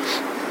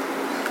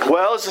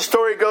 Well, as the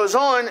story goes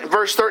on, in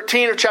verse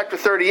 13 of chapter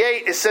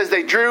 38, it says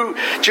they drew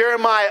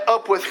Jeremiah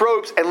up with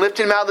ropes and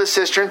lifted him out of the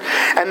cistern,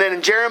 and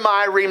then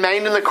Jeremiah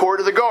remained in the court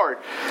of the guard.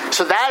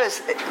 So that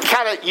is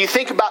kind of, you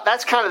think about,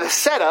 that's kind of the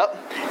setup.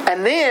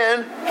 And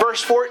then,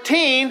 verse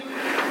 14,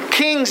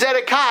 King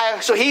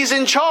Zedekiah, so he's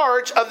in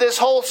charge of this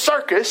whole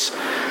circus,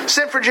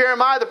 sent for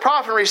Jeremiah the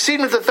prophet and received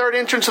him at the third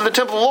entrance of the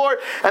temple of the Lord.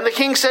 And the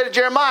king said to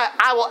Jeremiah,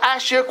 I will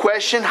ask you a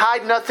question,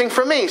 hide nothing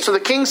from me. So the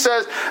king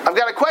says, I've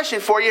got a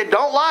question for you,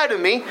 don't lie to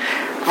me.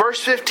 Verse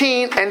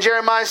 15, and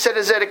Jeremiah said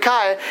to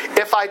Zedekiah,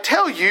 if I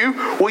tell you,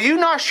 will you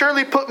not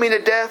surely put me to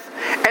death?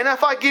 And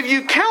if I give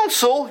you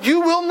counsel,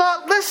 you will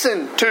not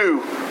listen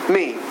to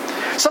me.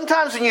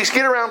 Sometimes when you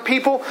get around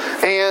people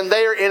and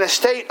they are in a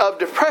state of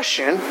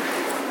depression,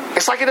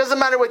 it's like it doesn't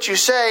matter what you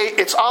say,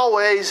 it's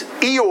always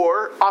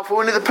Eeyore off of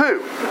Winnie the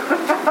Pooh.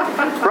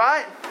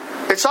 Right?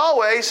 It's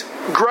always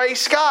gray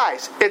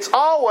skies. It's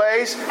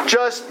always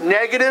just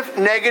negative,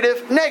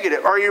 negative,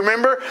 negative. Or you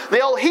remember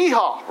the old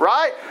hee-haw,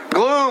 right?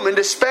 Gloom and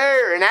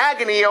despair and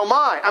agony, oh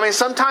my. I mean,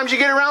 sometimes you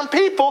get around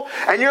people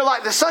and you're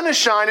like, the sun is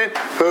shining.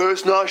 Oh,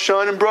 it's not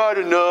shining bright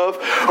enough.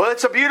 Well,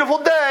 it's a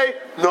beautiful day.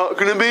 Not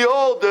going to be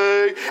all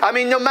day. I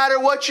mean, no matter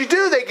what you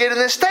do, they get in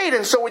this state.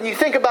 And so when you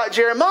think about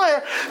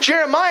Jeremiah,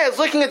 Jeremiah is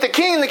looking at the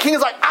king. The king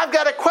is like, I've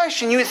got a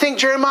question. You would think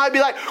Jeremiah would be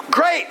like,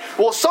 great.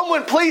 Well,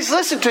 someone please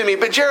listen to me.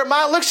 But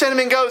Jeremiah looks at him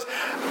and goes,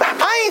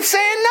 I ain't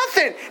saying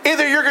nothing.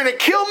 Either you're going to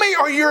kill me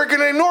or you're going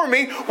to ignore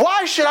me.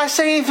 Why should I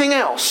say anything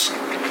else?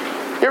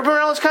 You ever been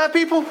around those kind of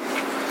people?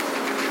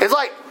 It's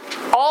like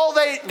all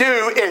they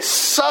do is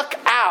suck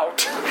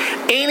out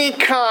any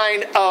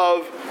kind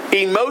of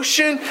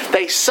emotion.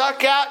 They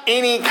suck out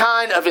any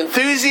kind of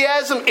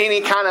enthusiasm,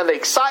 any kind of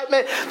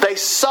excitement. They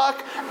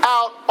suck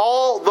out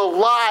all the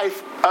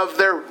life of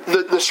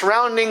the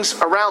surroundings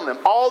around them.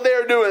 All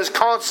they're doing is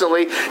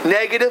constantly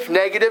negative,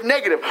 negative,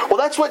 negative. Well,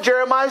 that's what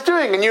Jeremiah's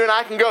doing. And you and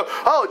I can go,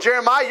 oh,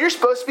 Jeremiah, you're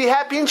supposed to be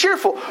happy and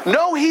cheerful.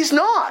 No, he's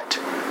not.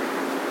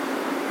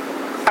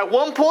 At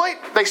one point,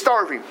 they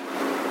starve him.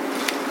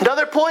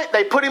 Another point,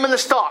 they put him in the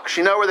stocks,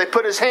 where they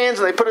put his hands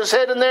and they put his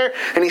head in there,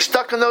 and he's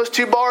stuck in those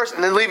 2 bars,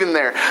 and then leave him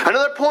there.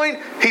 Another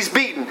point, he's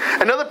beaten.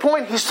 Another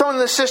point, he's thrown in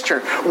the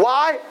cistern.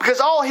 Why? Because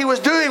all he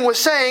was doing was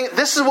saying,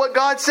 this is what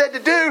God said to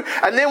do,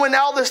 and then when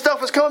all this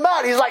stuff was coming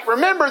about, he's like,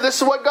 remember,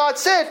 this is what God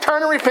said,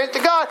 turn and repent to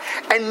God.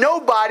 And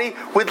nobody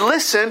would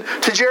listen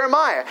to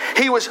Jeremiah.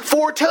 He was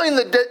foretelling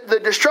the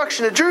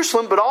destruction of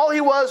Jerusalem, but all he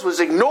was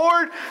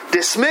ignored,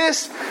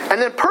 dismissed, and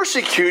then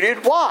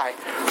persecuted. Why?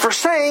 For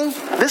saying,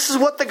 this is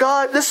what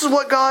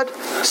God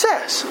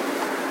says.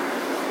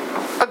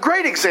 A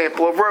great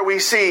example of where we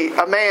see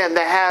a man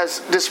that has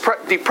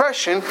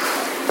depression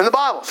in the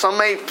Bible. Some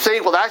may say,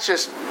 well, that's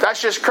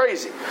just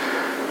crazy.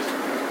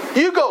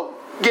 You go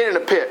get in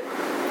a pit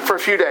for a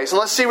few days and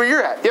let's see where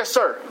you're at. Yes,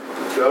 sir.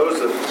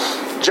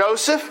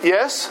 Joseph,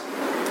 yes.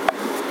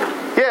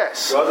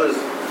 Yes. Brothers.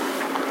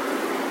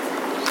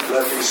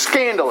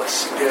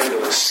 Scandalous.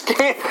 Yes.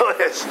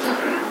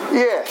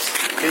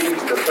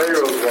 Kings to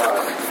Pharaoh's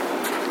wife.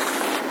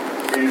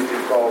 Accused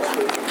him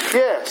falsely.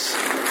 Yes.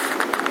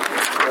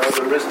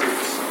 The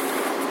mystics.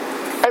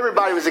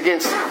 Everybody was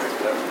against him.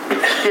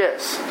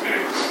 Yes.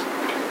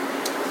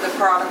 The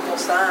prodigal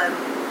son.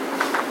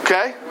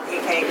 Okay. When he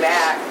came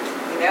back,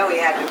 he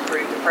had to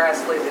prove the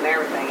Presleys and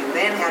everything, and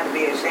then had to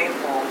be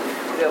shameful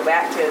to go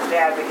back to his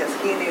dad because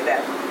he knew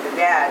that the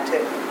dad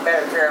took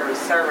better care of his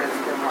servants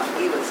than what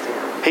he was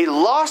doing. He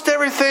lost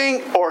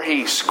everything, or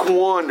he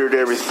squandered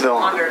everything.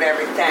 Squandered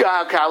everything.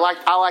 Okay,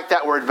 I like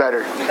that word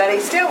better. But he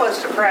still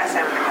was depressed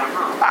having to come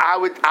home.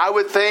 I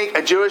would think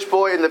a Jewish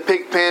boy in the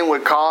pig pen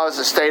would cause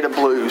a state of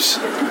blues.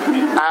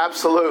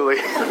 Absolutely.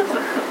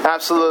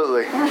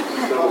 Absolutely.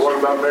 So what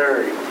about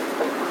Mary?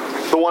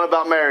 The one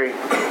about Mary.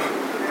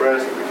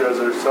 Depressed because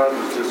her son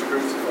was just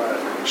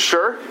crucified.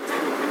 Sure.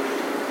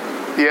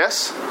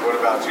 Yes. What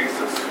about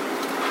Jesus?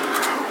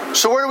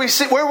 So where do we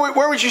see?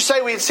 Where would you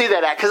say we'd see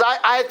that at? Because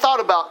I had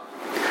thought about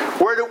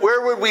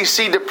where would we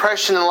see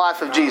depression in the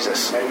life of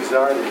Jesus?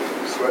 Anxiety,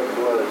 sweat and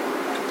blood.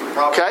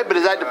 Okay, but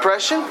is that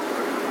depression?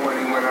 When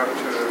he went up to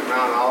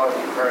Mount Olive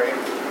and prayed.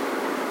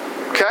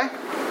 Okay.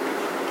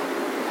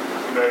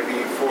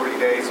 Maybe 40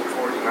 days and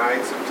 40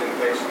 nights of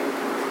temptation.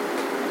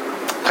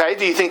 Okay,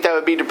 do you think that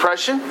would be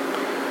depression?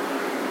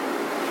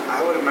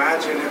 I would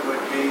imagine it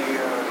would be.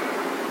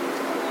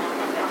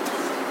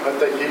 I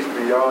think he's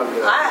beyond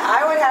that.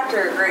 I would have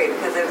to agree,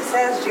 because if it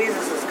says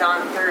Jesus has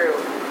gone through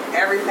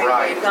everything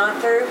we've gone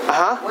through,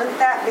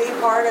 wouldn't that be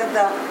part of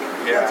the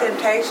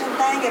temptation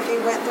thing if he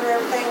went through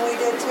everything we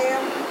did too?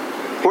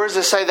 Where does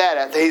it say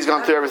that he's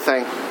gone through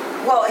everything?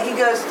 Well, he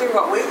goes through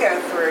what we go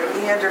through.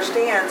 He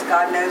understands.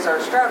 God knows our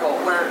struggle.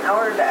 When in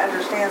order to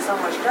understand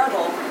someone's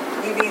struggle,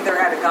 you've either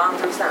had to gone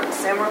through something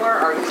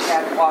similar or you've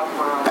had to walk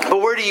around.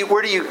 But where are you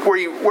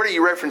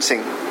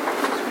referencing?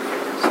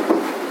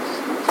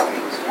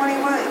 When he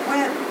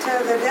went to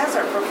the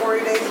desert for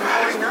 40 days and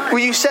 40 nights.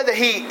 Well, you said that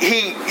he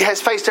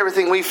has faced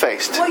everything we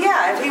faced. Well,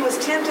 yeah, if he was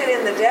tempted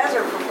in the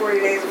desert for 40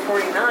 days and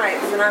 40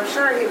 nights, then I'm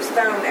sure he was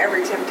thrown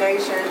every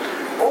temptation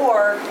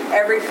or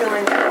every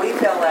feeling that we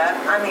feel that.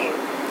 I mean,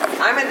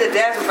 I'm in the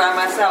desert by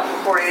myself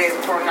for 40 days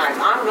and 40 nights.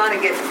 I'm going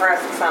to get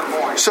depressed at some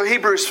point. So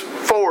Hebrews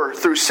 4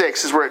 through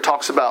 6 is where it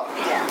talks about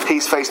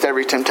he's faced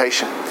every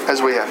temptation as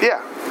we have.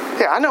 Yeah.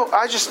 Yeah, I know.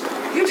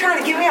 You're trying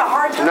to give me a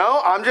hard time? No,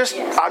 I'm just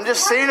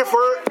seeing if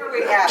we're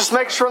just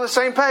making sure we're on the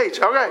same page.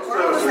 Okay. So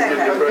we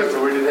get depressed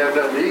and we didn't have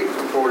nothing to eat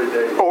for 40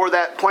 days. Or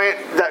that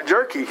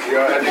jerky.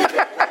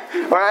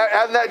 Or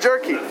having that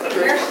jerky.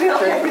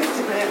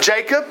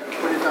 Jacob.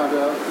 When he found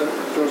out that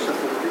Joseph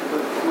was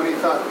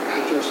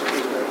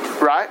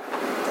dead. Right.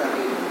 And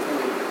he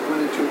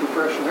went into a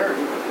depression there.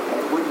 He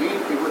wouldn't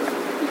eat. He wouldn't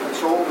be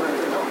consoled or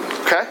anything else.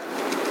 Okay.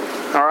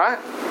 All right.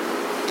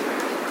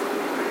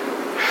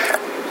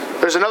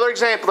 There's another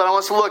example that I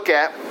want us to look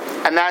at,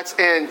 and that's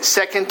in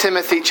 2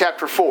 Timothy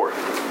chapter 4.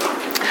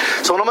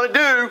 So what I'm going to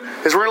do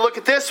is we're going to look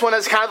at this one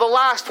as kind of the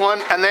last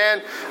one, and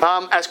then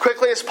as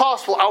quickly as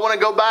possible, I want to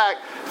go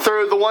back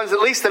through the ones at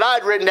least that I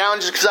had written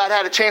down just because I'd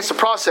had a chance to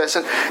process,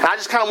 and I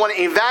just kind of want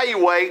to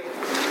evaluate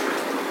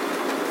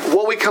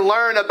what we can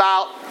learn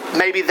about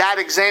maybe that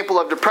example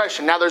of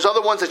depression. Now, there's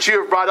other ones that you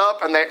have brought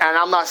up, and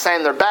I'm not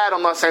saying they're bad,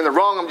 I'm not saying they're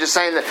wrong, I'm just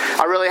saying that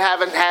I really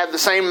haven't had the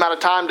same amount of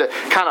time to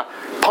kind of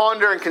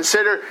ponder and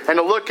consider and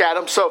to look at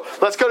them. So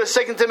let's go to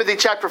 2 Timothy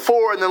chapter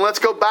 4, and then let's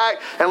go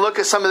back and look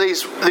at some of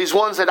these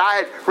ones that I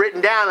had written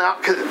down.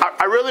 Because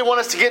I really want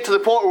us to get to the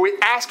point where we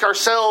ask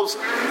ourselves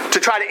to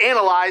try to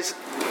analyze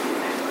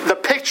the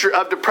picture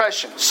of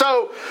depression.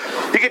 So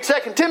you get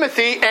 2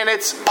 Timothy, and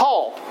it's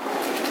Paul.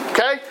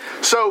 Okay?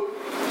 So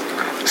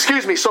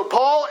So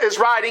Paul is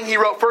writing, he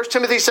wrote 1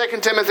 Timothy, 2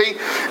 Timothy,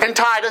 and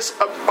Titus,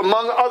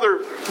 among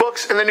other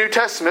books in the New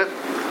Testament.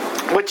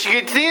 But you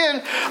get to the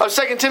end of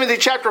 2 Timothy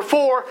chapter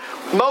 4,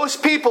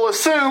 most people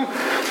assume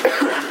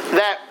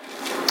that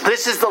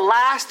this is the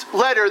last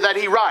letter that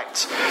he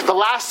writes. The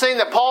last thing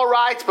that Paul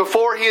writes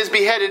before he is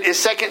beheaded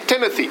is 2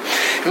 Timothy.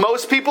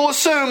 Most people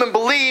assume and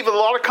believe, and a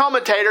lot of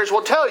commentators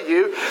will tell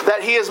you,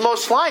 that he is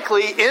most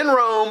likely in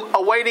Rome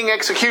awaiting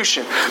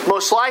execution.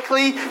 Most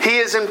likely he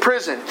is in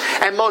prison.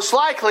 And most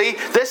likely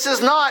this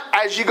is not,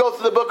 as you go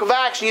through the book of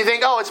Acts and you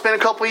think, oh, it's been a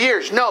couple of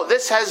years. No,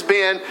 this has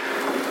been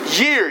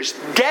years,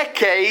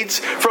 decades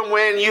from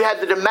when you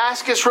had the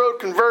Damascus Road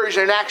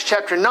conversion in Acts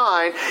chapter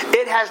 9.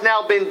 It has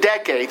now been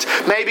decades.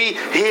 Maybe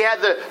he had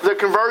the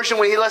conversion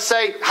when he, let's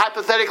say,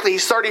 hypothetically,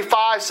 he's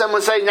 35. Some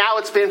would say now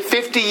it's been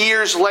 50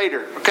 years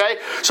later. Okay?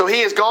 So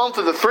he has gone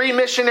through the 3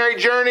 missionary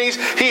journeys.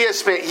 He has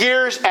spent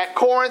years at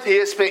Corinth. He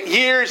has spent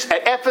years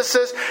at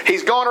Ephesus.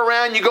 He's gone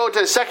around. You go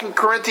to 2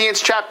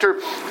 Corinthians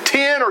chapter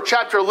 10 or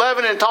chapter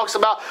 11 and it talks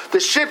about the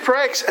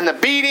shipwrecks and the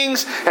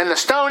beatings and the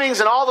stonings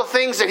and all the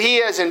things that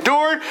he has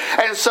endured.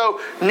 And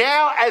so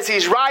now as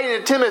he's writing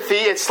to Timothy,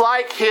 it's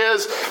like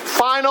his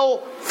final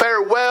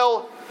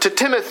farewell to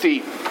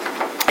Timothy.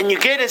 And you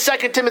get in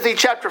 2 Timothy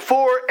chapter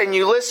 4 and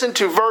you listen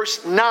to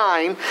verse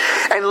 9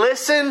 and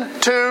listen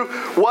to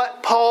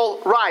what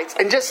Paul writes.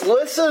 And just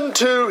listen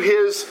to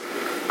his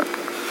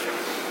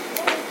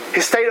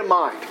state of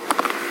mind.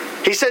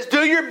 He says,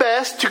 "Do your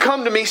best to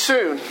come to me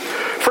soon.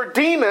 For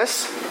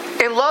Demas,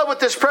 in love with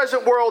this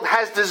present world,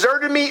 has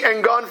deserted me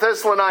and gone to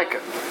Thessalonica.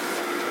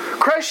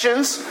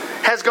 Crescens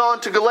has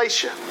gone to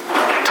Galatia.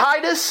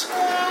 Titus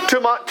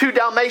to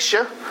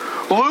Dalmatia.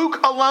 Luke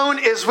alone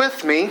is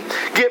with me.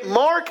 Get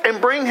Mark and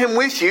bring him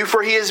with you,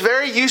 for he is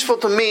very useful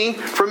to me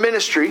for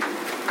ministry.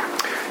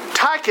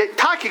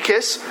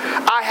 Tychicus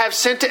I have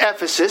sent to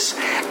Ephesus,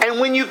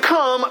 and when you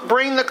come,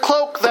 bring the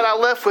cloak that I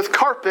left with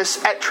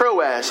Carpus at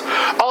Troas,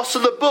 also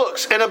the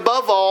books, and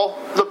above all,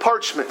 the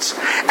parchments.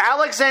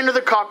 Alexander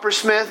the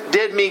coppersmith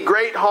did me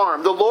great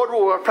harm. The Lord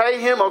will repay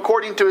him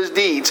according to his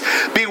deeds.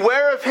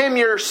 Beware of him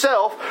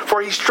yourself,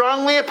 for he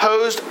strongly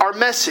opposed our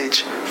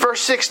message."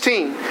 Verse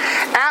 16,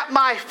 "At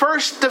my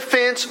first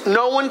defense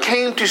no one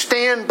came to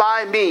stand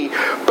by me,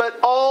 but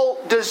all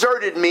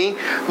deserted me.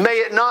 May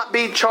it not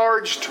be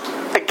charged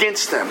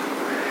against them."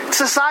 It's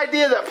this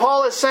idea that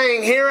Paul is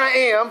saying, here I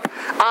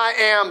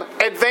am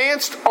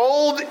advanced,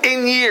 old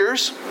in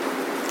years,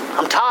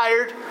 I'm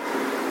tired,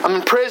 I'm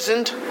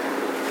imprisoned,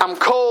 I'm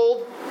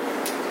cold,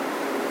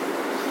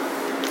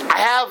 I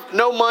have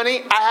no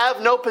money, I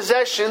have no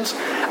possessions,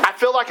 I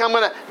feel like I'm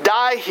going to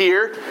die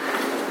here.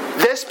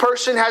 This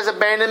person has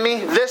abandoned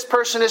me. This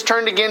person has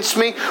turned against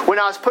me. When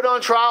I was put on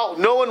trial,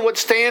 no one would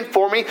stand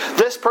for me.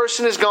 This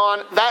person is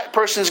gone. That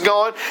person's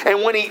gone.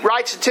 And when he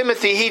writes to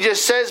Timothy, he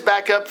just says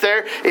back up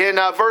there in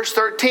verse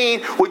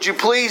 13, "Would you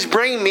please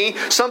bring me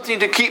something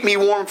to keep me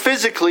warm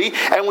physically?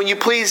 And when you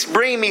please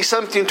bring me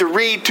something to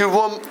read to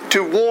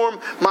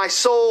warm my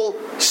soul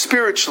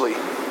spiritually?"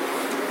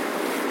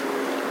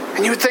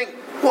 And you would think,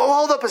 well,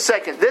 hold up a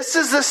second. This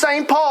is the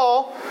same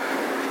Paul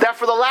that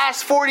for the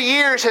last 40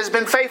 years has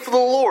been faithful to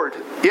the Lord.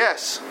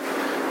 Yes.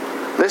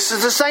 This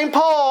is the same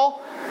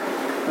Paul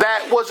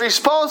that was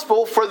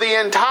responsible for the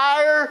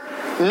entire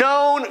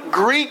known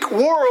Greek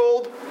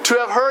world to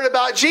have heard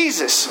about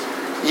Jesus.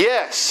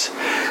 Yes.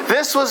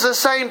 This was the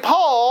same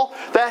Paul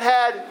that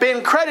had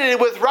been credited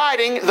with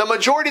writing the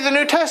majority of the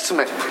New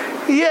Testament.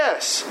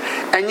 Yes.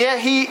 And yet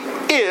he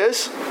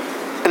is,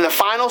 in the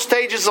final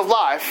stages of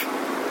life,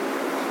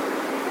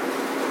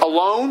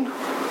 alone,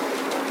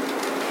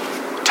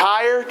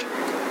 tired,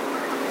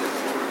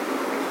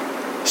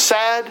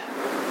 sad,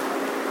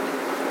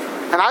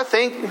 and I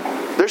think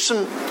there's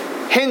some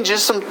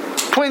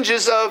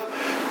twinges of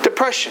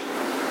depression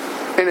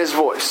in his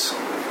voice.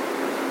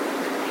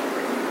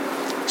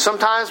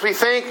 Sometimes we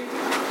think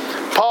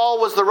Paul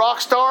was the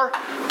rock star,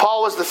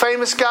 Paul was the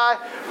famous guy,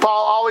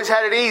 Paul always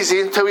had it easy,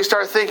 until we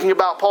start thinking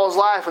about Paul's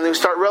life and then we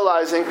start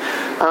realizing,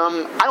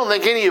 I don't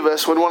think any of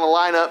us would want to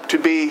line up to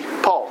be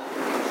Paul.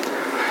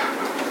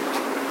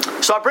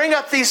 So I bring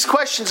up these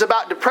questions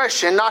about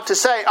depression not to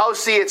say, oh,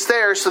 see, it's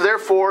there, so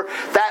therefore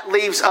that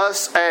leaves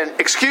us an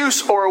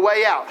excuse or a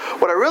way out.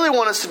 What I really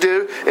want us to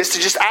do is to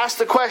just ask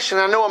the question.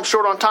 I know I'm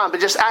short on time,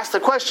 but just ask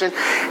the question,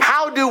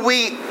 how do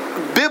we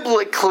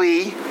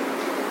biblically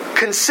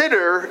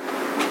consider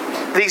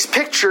these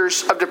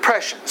pictures of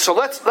depression? So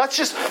let's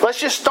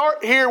just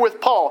start here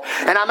with Paul,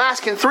 and I'm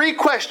asking 3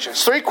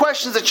 questions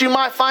that you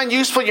might find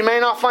useful, you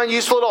may not find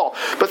useful at all,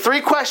 but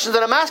 3 questions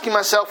that I'm asking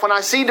myself when I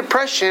see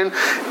depression,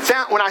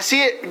 when I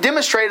see it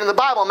demonstrated in the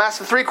Bible. I'm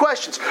asking 3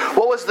 questions.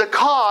 What was the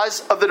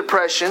cause of the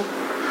depression?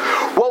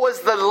 What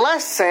was the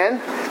lesson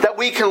that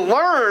we can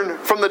learn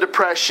from the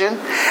depression?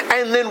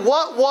 And then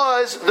what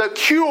was the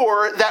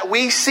cure that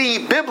we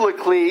see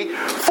biblically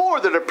for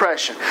the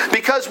depression?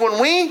 Because when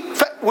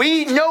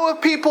we know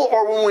of people,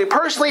 or when we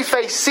personally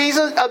face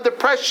seasons of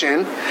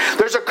depression,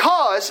 there's a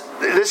cause.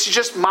 This is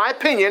just my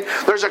opinion.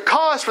 There's a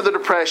cause for the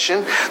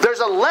depression. There's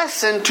a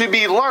lesson to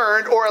be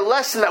learned, or a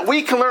lesson that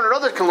we can learn or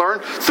others can learn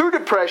through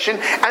depression.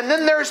 And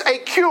then there's a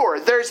cure.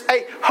 There's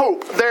a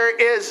hope. There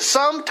is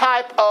some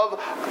type of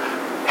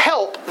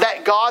help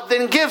that God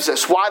then gives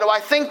us. Why do I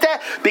think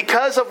that?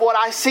 Because of what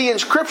I see in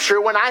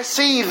Scripture. When I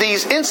see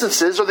these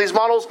instances or these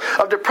models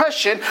of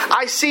depression,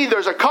 I see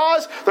there's a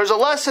cause, there's a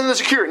lesson,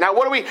 there's a cure. Now,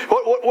 what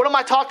am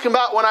I talking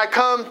about when I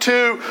come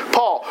to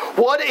Paul?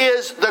 What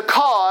is the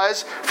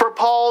cause for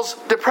Paul's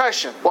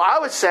depression? Well, I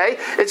would say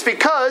it's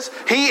because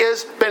he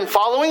has been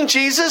following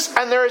Jesus,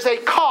 and there is a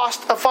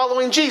cost of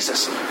following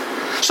Jesus.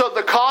 So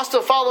the cost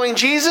of following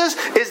Jesus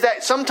is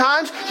that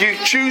sometimes you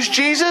choose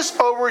Jesus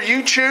over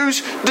you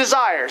choose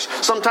desires.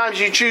 Sometimes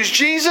you choose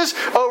Jesus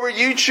over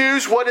you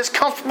choose what is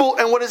comfortable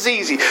and what is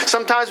easy.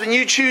 Sometimes when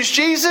you choose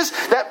Jesus,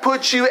 that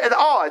puts you at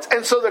odds.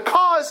 And so the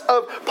cause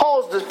of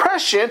Paul's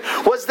depression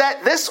was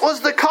that this was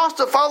the cost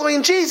of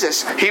following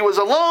Jesus. He was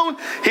alone.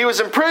 He was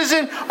in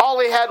prison. All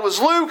he had was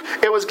Luke.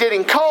 It was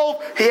getting cold.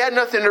 He had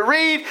nothing to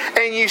read.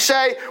 And you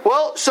say,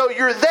 well, so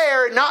you're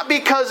there not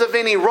because of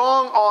any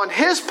wrong on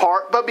his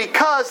part, but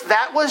because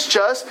that was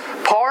just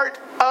part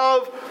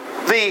of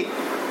the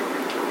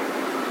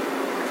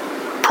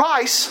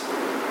price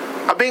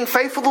of being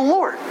faithful to the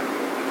Lord.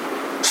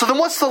 So then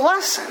what's the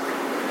lesson?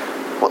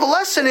 Well, the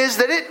lesson is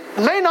that it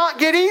may not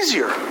get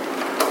easier.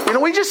 You know,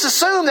 we just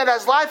assume that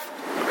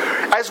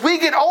as we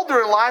get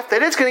older in life,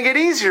 that it's going to get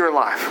easier in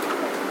life.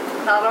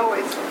 Not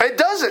always. It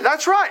doesn't.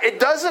 That's right. It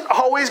doesn't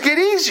always get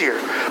easier.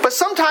 But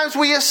sometimes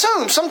we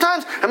assume.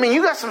 Sometimes,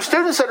 you got some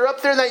students that are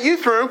up there in that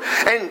youth room,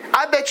 and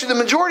I bet you the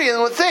majority of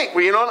them would think,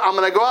 well, you know what, I'm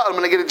going to go out, I'm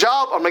going to get a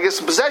job, I'm going to get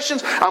some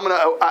possessions, I'm going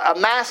to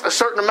amass a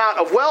certain amount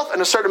of wealth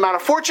and a certain amount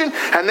of fortune,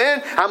 and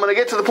then I'm going to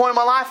get to the point in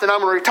my life that I'm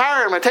going to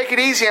retire, I'm going to take it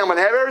easy, I'm going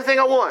to have everything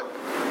I want.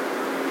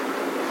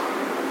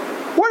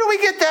 Where do we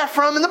get that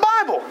from in the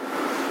Bible?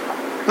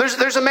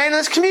 There's a man in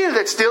this community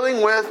that's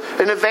dealing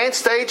with an advanced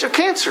stage of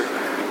cancer.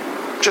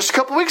 Just a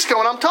couple weeks ago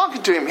when I'm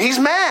talking to him, he's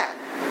mad.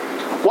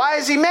 Why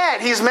is he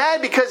mad? He's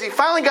mad because he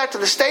finally got to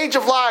the stage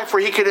of life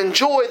where he could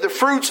enjoy the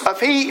fruits of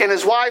he and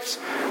his wife's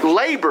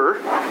labor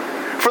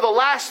for the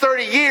last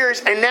 30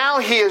 years, and now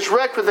he is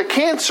wrecked with a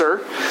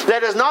cancer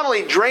that is not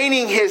only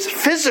draining his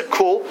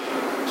physical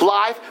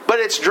life, but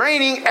it's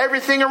draining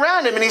everything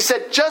around him. And he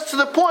said, just to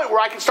the point where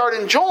I can start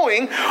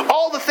enjoying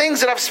all the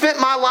things that I've spent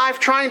my life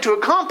trying to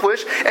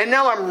accomplish, and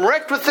now I'm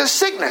wrecked with this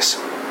sickness.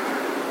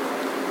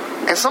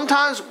 And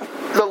sometimes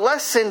the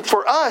lesson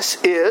for us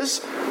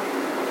is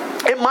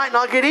it might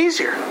not get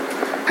easier.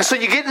 And so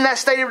you get in that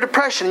state of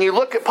depression and you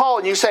look at Paul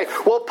and you say,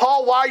 well,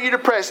 Paul, why are you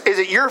depressed? Is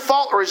it your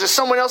fault or is it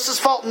someone else's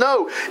fault?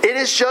 No, it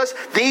is just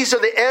these are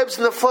the ebbs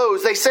and the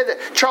flows. They said that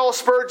Charles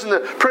Spurgeon,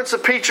 the Prince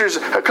of Preachers,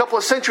 a couple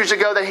of centuries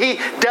ago, that he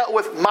dealt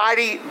with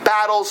mighty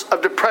battles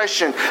of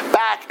depression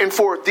back and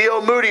forth.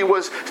 D.L. Moody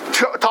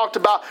talked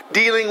about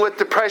dealing with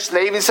depression.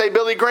 They even say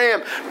Billy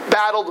Graham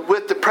battled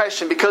with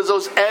depression because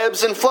those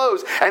ebbs and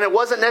flows. And it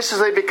wasn't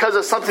necessarily because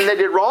of something they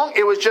did wrong.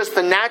 It was just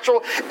the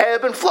natural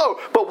ebb and flow.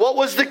 But what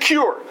was the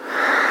cure?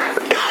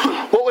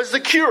 What was the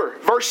cure?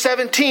 Verse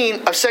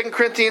 17 of 2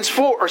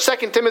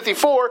 Timothy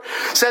 4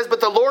 says, but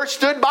the Lord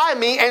stood by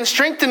me and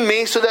strengthened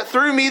me so that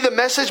through me the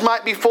message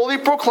might be fully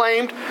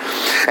proclaimed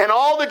and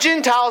all the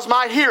Gentiles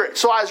might hear it.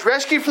 So I was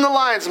rescued from the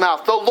lion's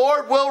mouth. The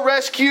Lord will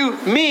rescue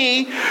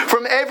me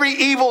from every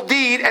evil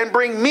deed and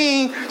bring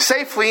me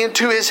safely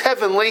into his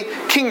heavenly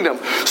kingdom.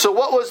 So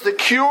what was the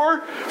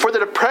cure for the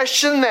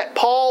depression that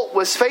Paul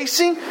was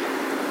facing?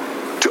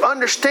 To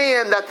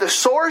understand that the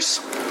source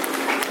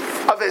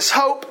of his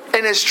hope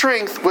and his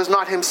strength was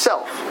not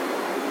himself.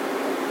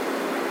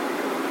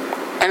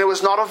 And it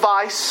was not a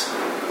vice.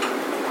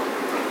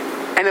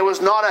 And it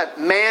was not a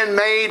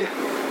man-made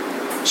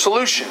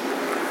solution.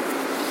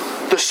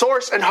 The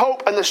source and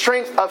hope and the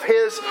strength of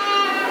his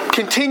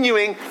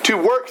continuing to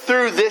work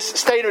through this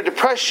state of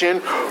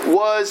depression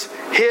was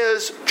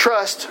his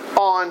trust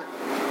on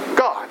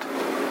God.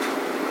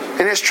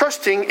 And his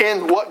trusting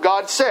in what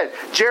God said.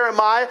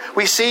 Jeremiah,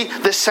 we see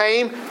the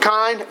same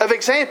kind of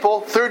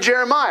example through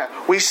Jeremiah.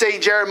 We see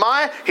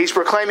Jeremiah, he's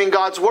proclaiming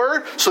God's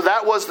word, so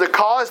that was the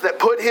cause that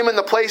put him in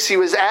the place he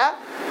was at.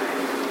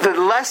 The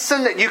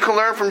lesson that you can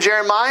learn from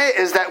Jeremiah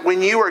is that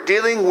when you are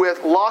dealing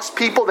with lost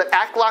people that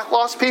act like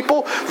lost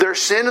people, their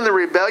sin and the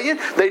rebellion,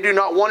 they do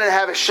not want to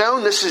have it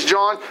shown. This is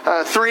John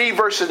 3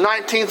 verses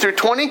 19 through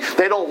 20.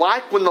 They don't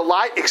like when the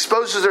light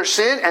exposes their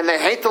sin, and they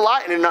hate the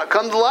light and do not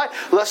come to the light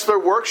lest their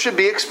work should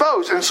be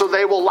exposed. And so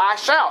they will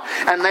lash out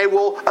and they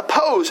will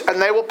oppose and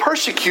they will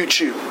persecute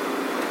you.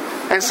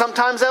 And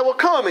sometimes that will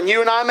come, and you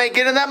and I may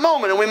get in that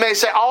moment and we may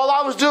say, all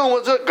I was doing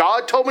was what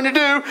God told me to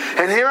do,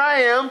 and here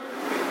I am.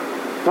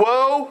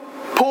 Woe,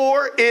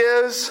 poor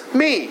is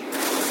me.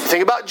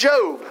 Think about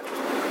Job.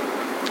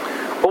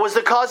 What was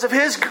the cause of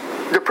his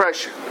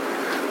depression.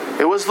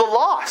 It was the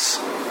loss.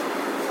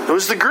 It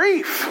was the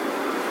grief.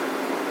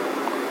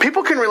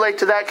 People can relate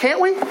to that,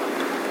 can't we?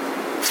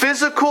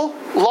 Physical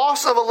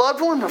loss of a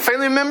loved one, a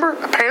family member,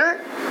 a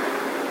parent.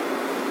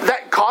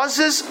 That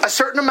causes a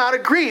certain amount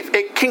of grief.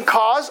 It can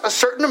cause a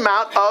certain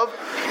amount of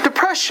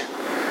depression.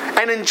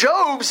 And in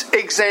Job's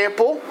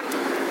example,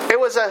 it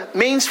was a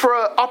means for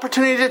an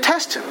opportunity to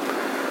test him.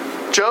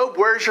 Job,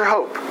 where's your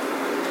hope?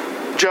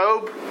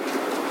 Job,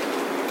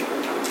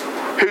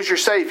 who's your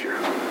Savior?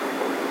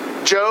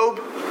 Job,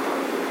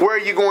 where are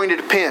you going to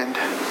depend?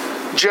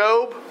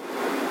 Job,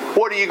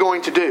 what are you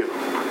going to do?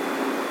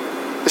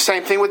 The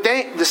same thing with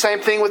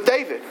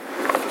David.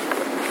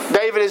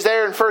 David is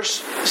there in 1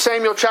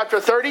 Samuel chapter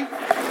 30,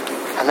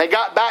 and they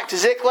got back to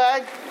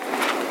Ziklag.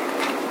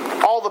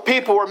 All the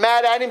people were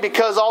mad at him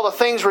because all the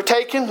things were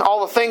taken,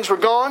 all the things were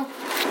gone.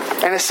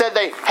 And it said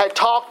they had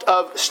talked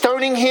of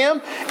stoning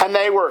him, and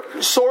they were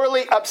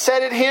sorely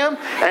upset at him.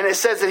 And it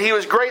says that he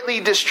was greatly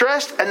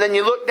distressed. And then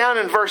you look down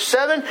in verse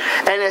 7,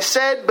 and it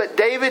said, but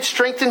David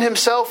strengthened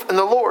himself in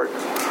the Lord.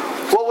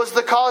 What was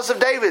the cause of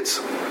David's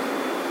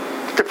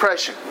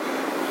depression?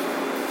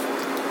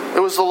 It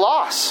was the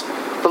loss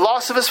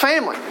of his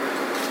family,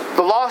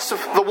 the loss of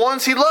the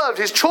ones he loved.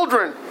 His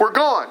children were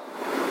gone.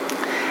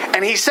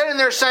 And he's sitting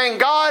there saying,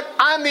 God,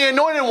 I'm the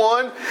anointed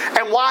one,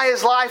 and why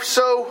is life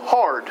so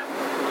hard?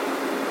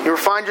 You ever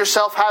find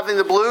yourself having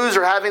the blues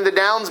or having the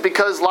downs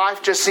because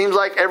life just seems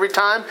like every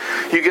time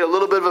you get a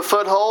little bit of a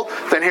foothold,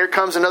 then here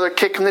comes another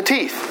kick in the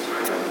teeth?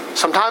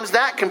 Sometimes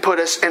that can put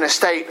us in a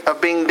state of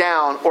being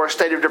down or a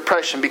state of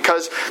depression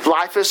because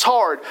life is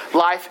hard.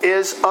 Life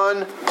is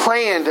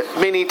unplanned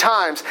many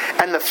times.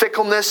 And the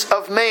fickleness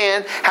of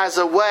man has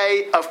a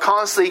way of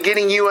constantly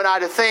getting you and I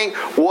to think,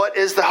 what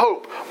is the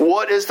hope?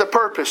 What is the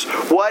purpose?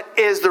 What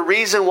is the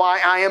reason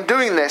why I am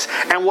doing this?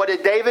 And what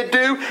did David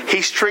do?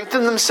 He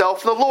strengthened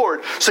himself in the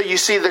Lord. So you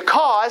see the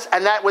cause,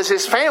 and that was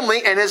his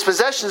family and his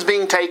possessions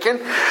being taken.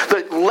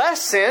 The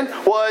lesson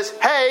was,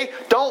 hey,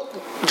 don't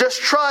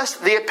just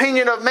trust the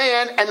opinion of man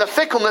and the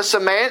fickleness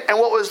of man. And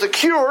what was the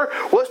cure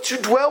was to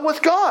dwell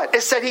with God.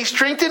 It said he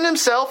strengthened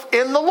himself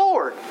in the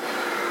Lord.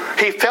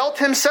 He felt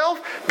himself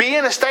be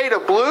in a state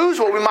of blues,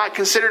 what we might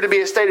consider to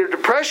be a state of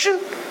depression.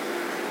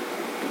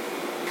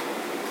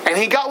 And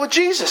he got with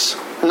Jesus.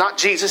 Not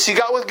Jesus, he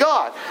got with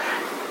God.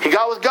 He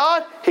got with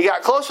God, he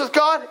got close with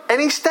God, and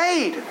he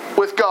stayed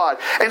with God.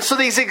 And so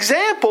these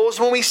examples,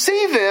 when we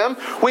see them,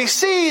 we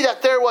see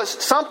that there was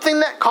something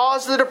that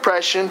caused the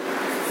depression.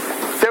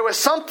 There was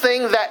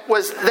something that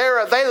was there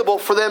available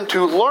for them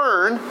to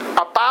learn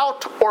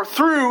about or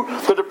through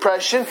the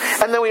depression.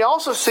 And then we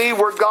also see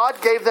where God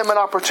gave them an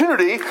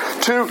opportunity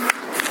to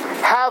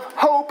have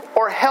hope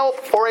or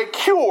help or a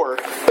cure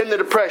in the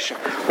depression.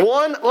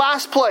 One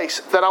last place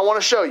that I want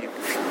to show you.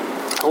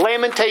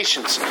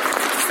 Lamentations.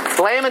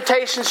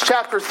 Lamentations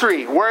chapter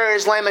 3. Where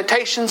is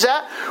Lamentations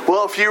at?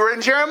 Well, if you were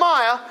in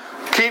Jeremiah,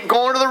 keep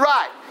going to the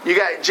right. You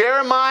got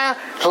Jeremiah,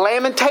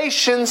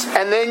 Lamentations,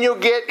 and then you'll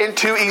get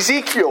into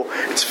Ezekiel.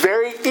 It's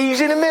very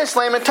easy to miss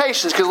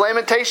Lamentations because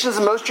Lamentations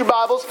in most of your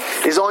Bibles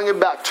is only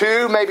about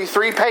 2, maybe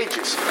 3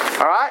 pages.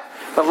 All right?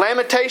 But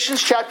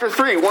Lamentations chapter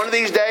 3. One of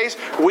these days,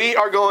 we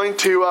are going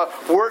to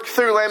work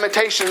through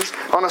Lamentations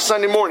on a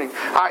Sunday morning.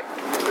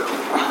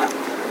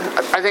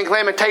 I think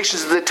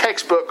Lamentations is the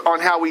textbook on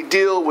how we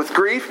deal with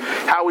grief,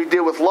 how we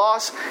deal with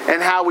loss,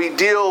 and how we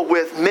deal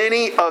with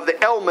many of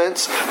the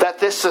ailments that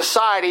this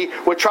society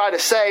would try to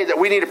say that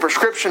we need a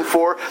prescription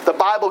for. The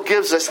Bible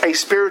gives us a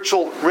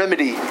spiritual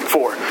remedy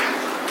for.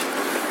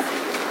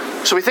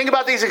 So we think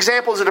about these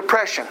examples of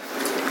depression.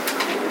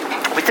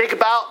 We think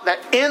about that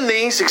in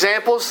these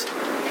examples,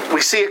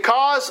 we see a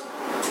cause,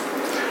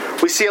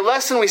 we see a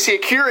lesson, we see a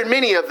cure in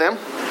many of them.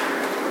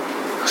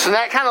 So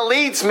that kind of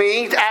leads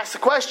me to ask the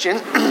question,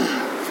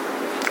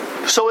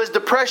 so is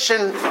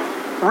depression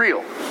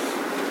real?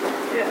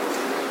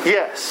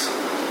 Yes.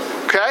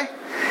 Okay?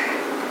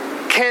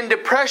 Can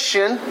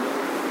depression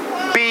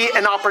be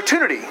an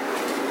opportunity?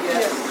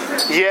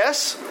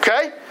 Yes.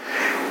 Okay?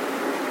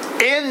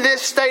 In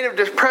this state of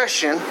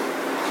depression,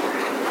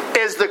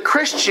 is the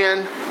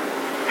Christian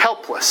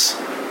helpless?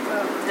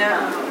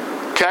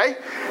 No. Okay?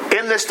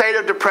 In this state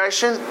of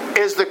depression,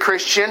 is the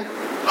Christian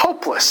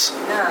hopeless?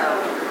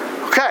 No.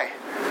 Okay,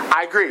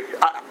 I agree.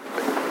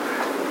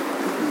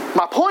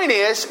 My point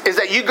is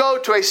that you go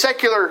to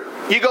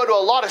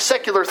a lot of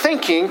secular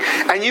thinking,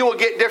 and you will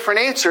get different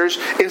answers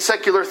in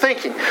secular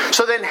thinking.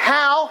 So then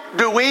how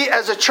do we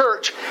as a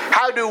church,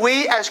 how do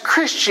we as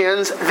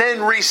Christians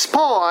then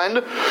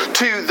respond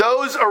to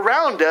those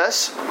around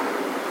us,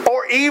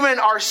 or even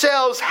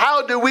ourselves?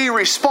 How do we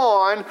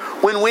respond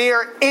when we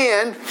are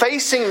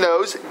facing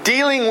those,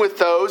 dealing with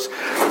those,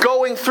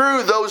 going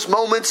through those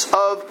moments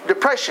of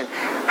depression?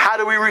 How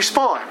do we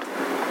respond?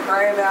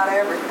 Pray about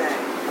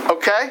everything.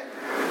 Okay?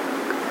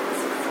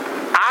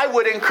 I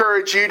would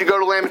encourage you to go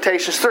to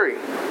Lamentations 3.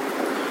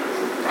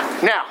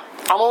 Now,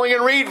 I'm only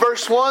going to read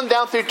verse 1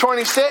 down through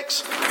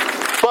 26.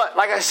 But,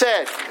 like I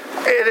said,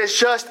 it is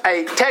just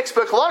a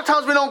textbook. A lot of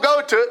times we don't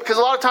go to it because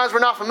a lot of times we're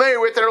not familiar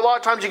with it, or a lot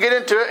of times you get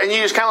into it and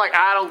you just kind of like,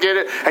 I don't get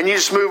it, and you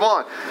just move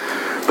on.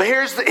 But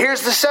here's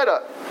the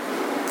setup.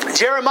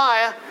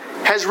 Jeremiah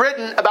has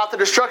written about the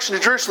destruction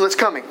of Jerusalem that's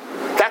coming.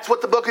 That's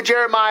what the book of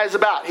Jeremiah is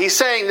about. He's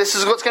saying this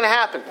is what's going to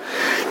happen.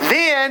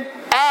 Then,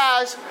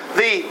 as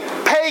the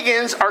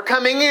pagans are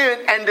coming in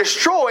and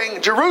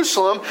destroying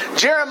Jerusalem,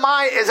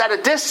 Jeremiah is at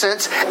a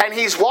distance and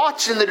he's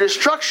watching the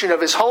destruction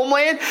of his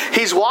homeland.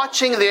 He's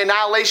watching the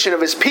annihilation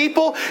of his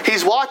people.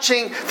 He's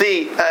watching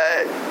the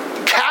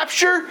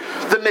capture,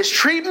 the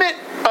mistreatment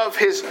of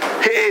his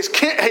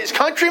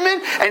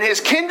countrymen and his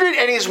kindred,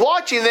 and he's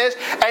watching this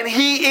and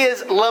he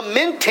is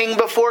lamenting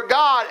before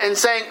God and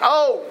saying,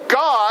 oh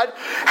God,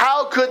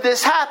 how could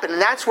this happen?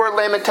 And that's where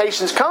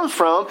Lamentations comes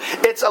from.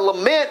 It's a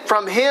lament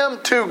from him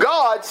to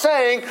God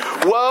saying,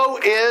 woe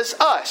is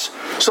us.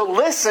 So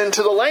listen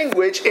to the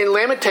language in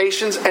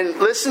Lamentations and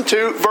listen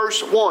to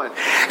verse 1.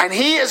 And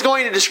he is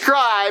going to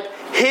describe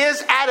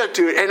his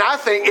attitude, and I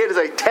think it is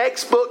a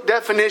textbook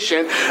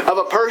definition of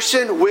a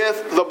person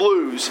with the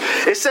blues.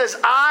 It says,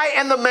 I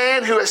am the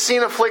man who has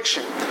seen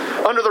affliction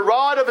under the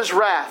rod of his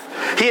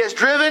wrath. He has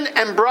driven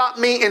and brought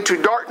me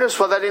into darkness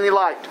without any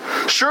light.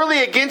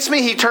 Surely against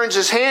me he turns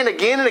his hand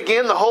again and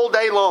again the whole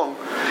day long.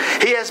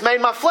 He has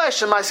made my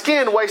flesh and my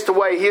skin waste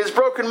away. He has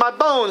broken my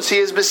bones. He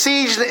has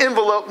besieged and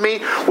enveloped me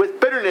with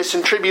bitterness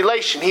and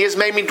tribulation. He has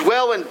made me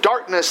dwell in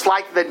darkness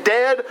like the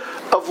dead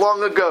of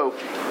long ago.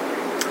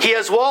 He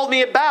has walled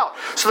me about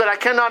so that I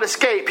cannot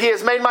escape. He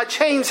has made my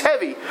chains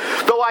heavy.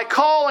 Though I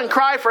call and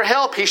cry for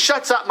help, he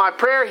shuts out my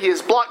prayer. He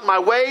has blocked my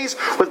ways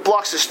with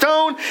blocks of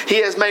stone. He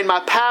has made my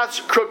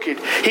paths crooked.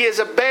 He is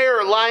a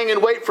bear lying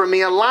in wait for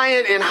me, a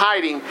lion in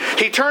hiding.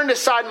 He turned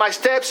aside my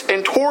steps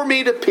and tore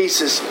me to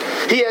pieces.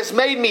 He has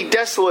made me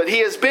desolate. He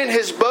has bent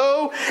his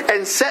bow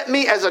and set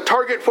me as a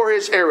target for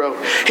his arrow.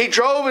 He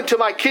drove into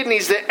my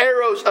kidneys the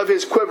arrows of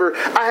his quiver.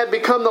 I have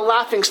become the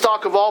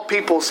laughingstock of all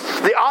peoples,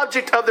 the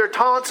object of their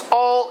taunts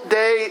all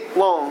day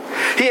long.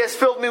 He has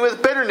filled me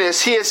with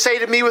bitterness. He has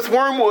sated me with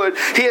wormwood.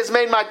 He has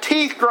made my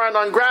teeth grind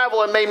on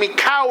gravel and made me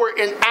cower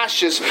in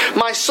ashes.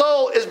 My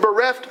soul is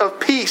bereft of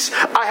peace.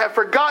 I have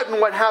forgotten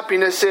what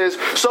happiness is.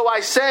 So I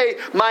say,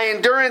 my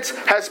endurance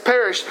has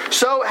perished.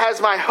 So has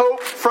my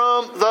hope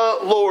from the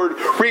Lord.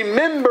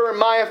 Remember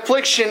my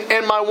affliction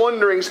and my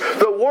wanderings,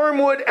 the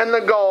wormwood and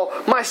the gall.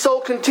 My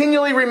soul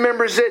continually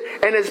remembers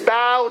it and is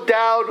bowed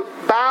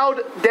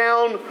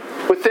down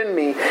within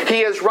me.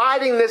 He is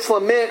writing this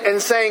lament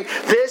and saying,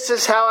 this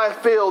is how I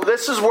feel.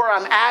 This is where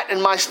I'm at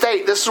in my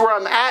state. This is where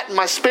I'm at in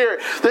my spirit.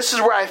 This is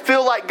where I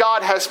feel like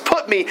God has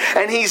put me.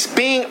 And he's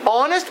being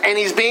honest and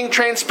he's being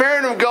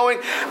transparent and going,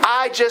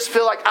 I just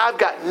feel like I've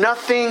got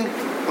nothing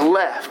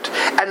left.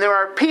 And there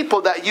are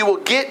people that you will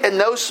get in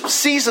those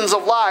seasons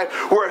of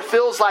life where it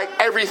feels like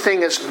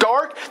everything is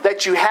dark,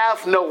 that you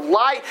have no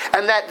light,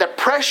 and that the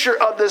pressure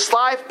of this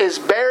life is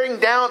bearing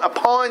down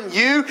upon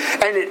you,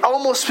 and it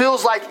almost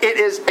feels like it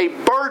is a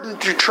burden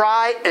to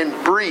try and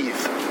breathe.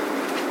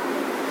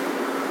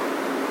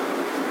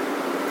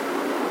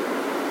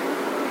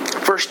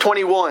 Verse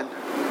 21.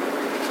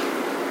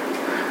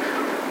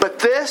 But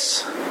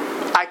this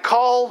I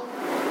call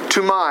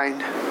to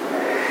mind,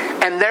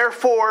 and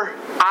therefore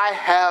I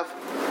have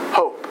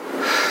hope.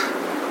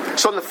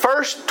 So in the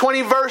first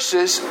 20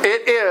 verses,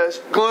 it is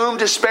gloom,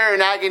 despair,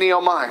 and agony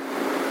on mine.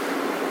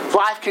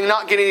 Life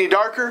cannot get any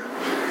darker.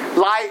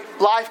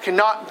 Life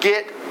cannot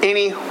get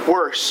any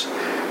worse.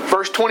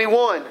 Verse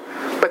 21,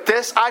 but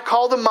this I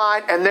call to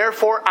mind, and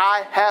therefore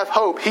I have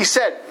hope. He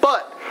said,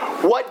 but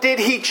what did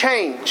he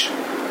change?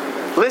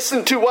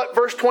 Listen to what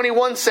verse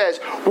 21 says.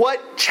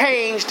 What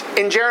changed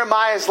in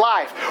Jeremiah's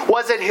life?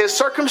 Was it his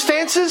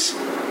circumstances?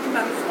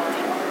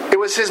 It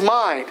was his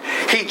mind.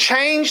 He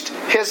changed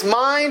his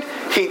mind.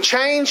 He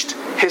changed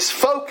his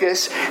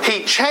focus.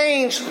 He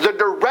changed the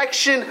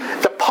direction,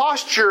 the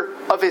posture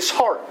of his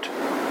heart.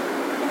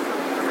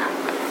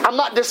 I'm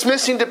not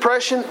dismissing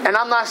depression, and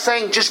I'm not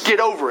saying just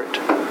get over it.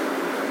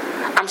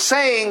 I'm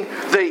saying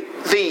the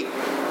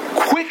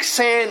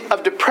quicksand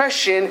of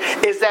depression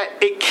is that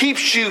it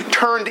keeps you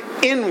turned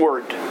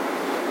inward.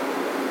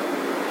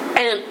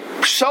 And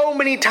so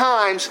many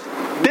times,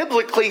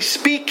 biblically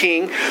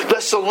speaking, the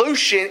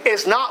solution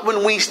is not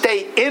when we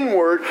stay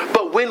inward,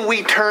 but when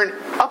we turn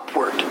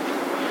upward.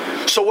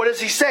 So what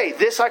does he say?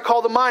 This I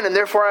call to mind, and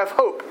therefore I have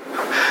hope.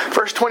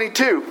 Verse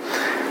 22.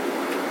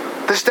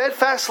 The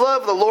steadfast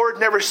love of the Lord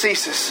never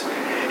ceases.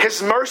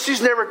 His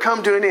mercies never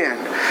come to an end.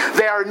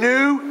 They are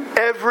new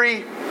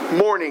every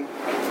morning.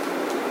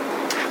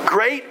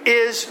 Great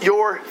is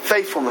your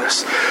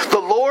faithfulness. The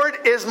Lord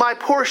is my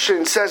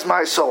portion, says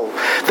my soul.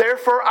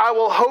 Therefore I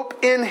will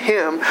hope in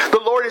him.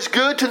 The Lord is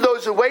good to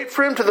those who wait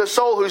for him, to the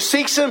soul who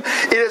seeks him.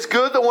 It is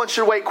good that one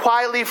should wait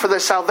quietly for the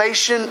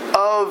salvation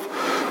of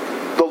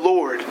the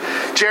Lord.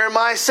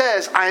 Jeremiah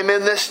says, I am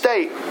in this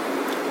state.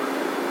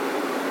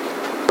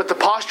 But the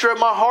posture of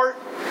my heart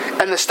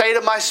and the state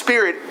of my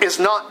spirit is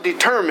not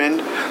determined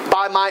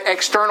by my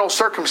external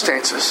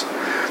circumstances.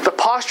 The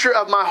posture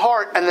of my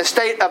heart and the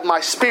state of my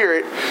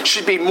spirit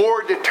should be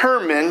more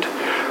determined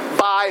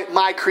by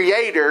my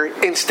Creator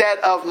instead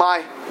of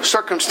my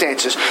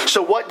circumstances.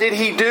 So what did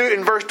he do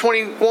in verse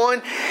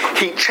 21?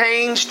 He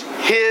changed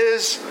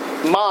his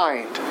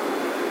mind.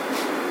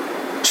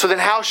 So then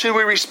how should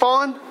we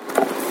respond?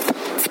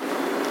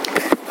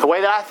 The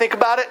way that I think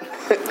about it,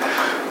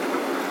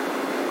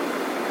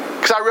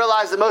 because I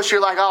realize that most of you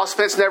are like, oh,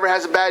 Spence never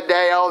has a bad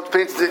day. Oh,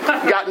 Spence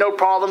got no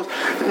problems.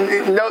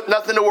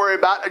 Nothing to worry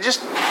about.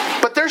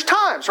 But there's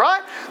times,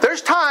 right?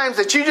 There's times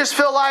that you just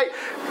feel like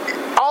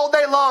all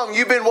day long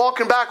you've been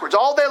walking backwards.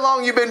 All day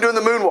long you've been doing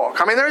the moonwalk.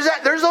 I mean,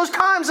 there's those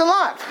times in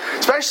life,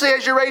 especially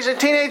as you're raising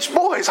teenage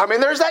boys. I mean,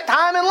 there's that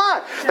time in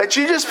life that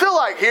you just feel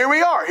like, here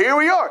we are.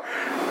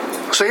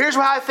 So here's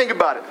how I think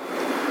about it.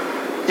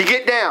 You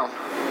get down.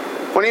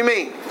 What do you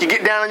mean? You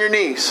get down on your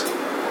knees.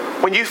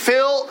 When you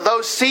feel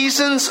those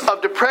seasons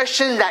of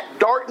depression, that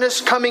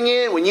darkness coming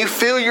in, when you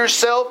feel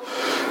yourself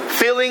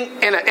feeling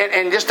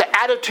in just an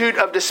attitude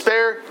of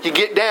despair, you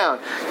get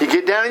down. You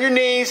get down on your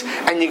knees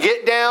and you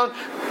get down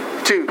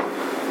to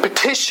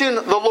petition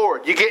the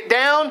Lord. You get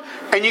down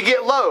and you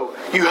get low.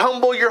 You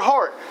humble your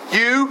heart.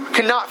 You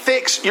cannot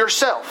fix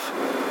yourself.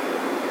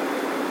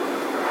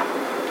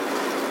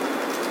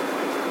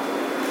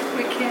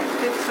 We can't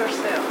fix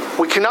ourselves.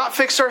 We cannot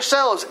fix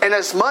ourselves. And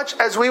as much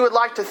as we would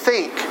like to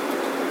think,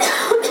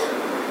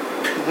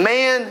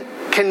 man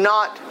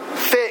cannot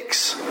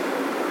fix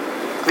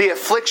the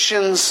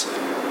afflictions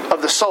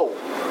of the soul.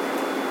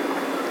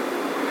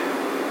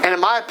 And in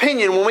my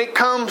opinion, when it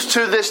comes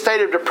to this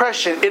state of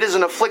depression, it is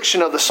an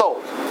affliction of the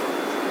soul.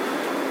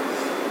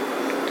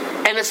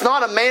 And it's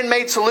not a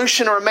man-made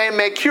solution or a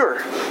man-made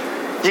cure.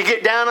 You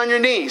get down on your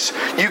knees.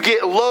 You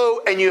get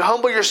low and you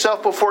humble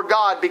yourself before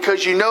God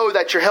because you know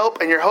that your help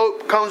and your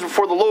hope comes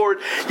before the Lord.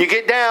 You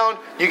get down,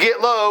 you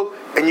get low,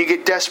 and you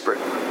get desperate.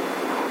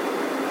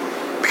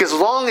 Because as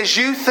long as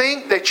you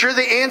think that you're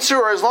the answer,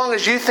 or as long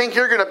as you think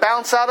you're going to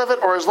bounce out of it,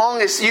 or as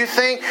long as you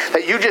think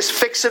that you just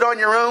fix it on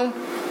your own,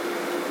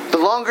 the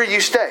longer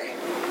you stay.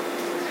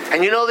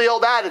 And you know the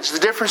old adage, the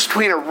difference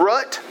between a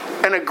rut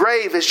and a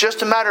grave is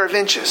just a matter of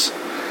inches.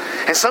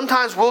 And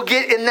sometimes we'll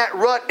get in that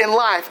rut in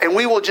life and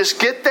we will just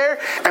get there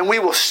and we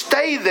will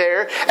stay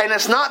there. And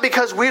it's not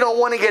because we don't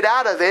want to get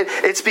out of it.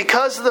 It's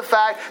because of the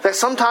fact that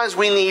sometimes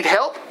we need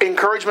help,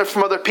 encouragement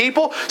from other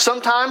people.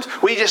 Sometimes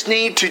we just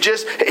need to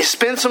just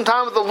spend some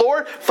time with the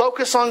Lord,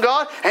 focus on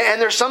God.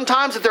 And there's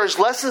sometimes that there's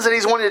lessons that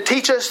He's wanting to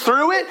teach us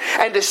through it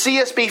and to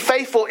see us be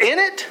faithful in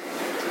it.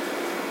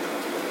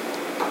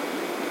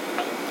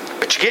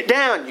 But you get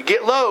down, you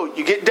get low,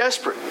 you get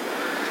desperate.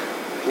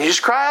 And you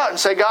just cry out and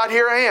say, God,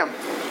 here I am.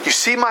 You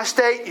see my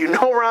state, you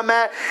know where I'm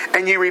at,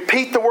 and you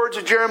repeat the words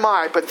of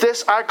Jeremiah. But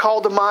this I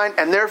call to mind,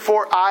 and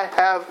therefore I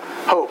have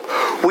hope.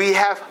 We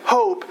have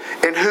hope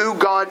in who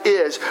God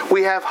is.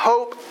 We have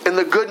hope in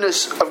the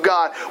goodness of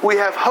God. We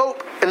have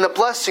hope in the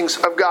blessings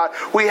of God.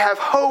 We have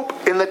hope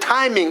in the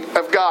timing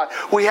of God.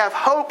 We have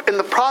hope in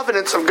the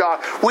providence of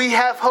God. We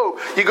have hope.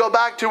 You go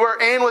back to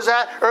where Ann was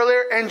at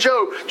earlier and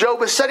Job. Job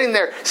was sitting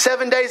there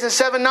 7 days and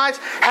 7 nights,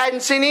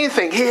 hadn't seen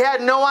anything. He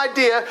had no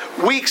idea,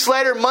 weeks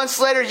later, months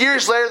later,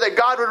 years later, that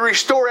God would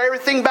restore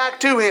everything back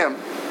to him.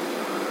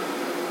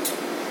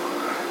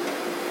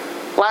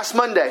 Last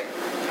Monday,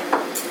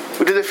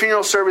 we did the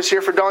funeral service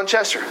here for Don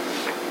Chester.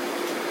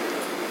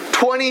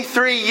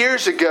 23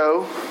 years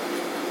ago,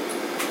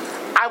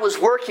 I was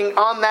working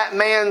on that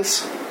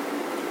man's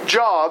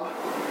job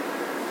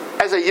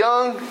as a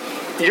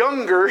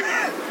younger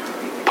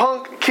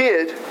punk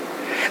kid.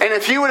 And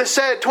if you would have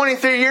said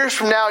 23 years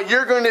from now,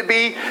 you're going to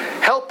be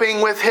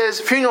helping with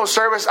his funeral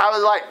service, I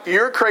was like,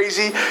 you're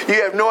crazy.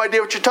 You have no idea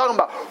what you're talking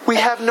about. We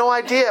have no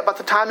idea about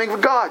the timing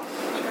of God.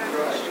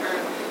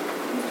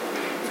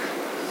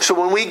 So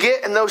when we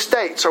get in those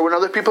states, or when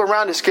other people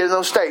around us get in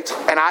those states,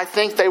 and I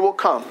think they will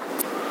come,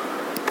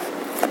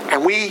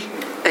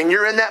 and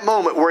you're in that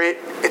moment where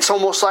it's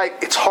almost like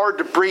it's hard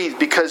to breathe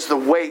because the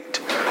weight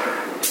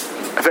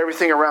of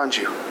everything around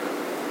you.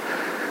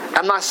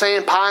 I'm not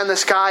saying pie in the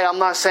sky. I'm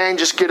not saying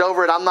just get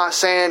over it. I'm not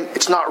saying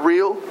it's not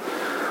real.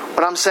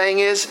 What I'm saying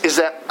is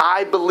that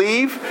I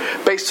believe,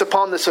 based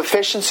upon the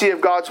sufficiency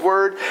of God's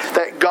Word,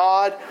 that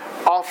God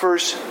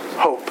offers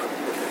hope.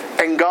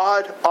 And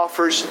God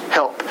offers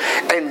help.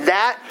 And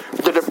that,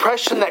 the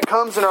depression that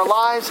comes in our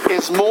lives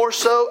is more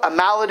so a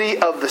malady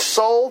of the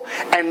soul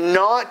and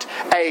not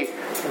a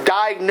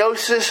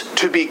diagnosis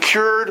to be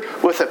cured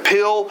with a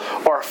pill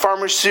or a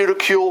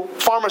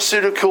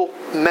pharmaceutical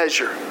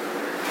measure.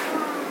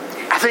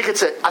 I think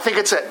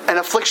it's an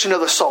affliction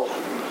of the soul.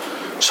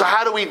 So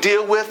how do we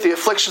deal with the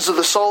afflictions of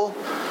the soul?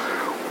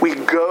 We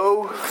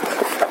go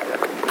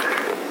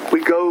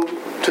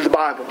to the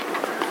Bible.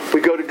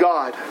 We go to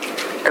God.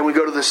 And we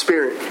go to the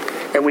Spirit.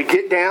 And we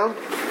get down,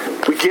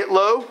 we get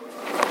low,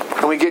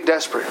 and we get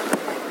desperate.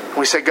 And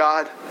we say,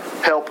 God,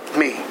 help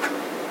me.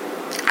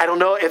 I don't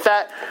know if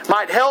that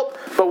might help,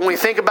 but when we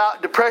think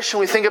about depression,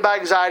 we think about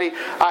anxiety,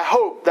 I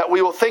hope that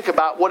we will think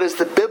about what is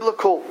the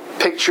biblical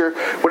picture,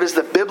 what is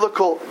the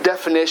biblical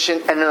definition,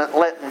 and then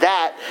let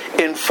that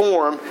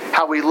inform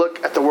how we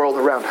look at the world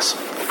around us.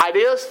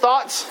 Ideas,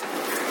 thoughts,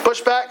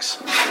 pushbacks?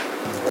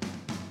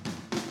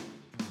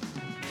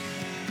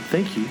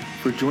 Thank you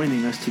for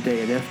joining us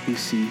today at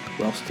FBC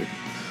Wellston.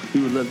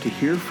 We would love to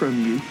hear from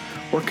you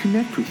or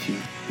connect with you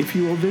if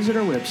you will visit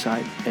our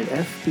website at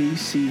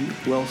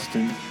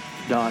fbcwellston.org.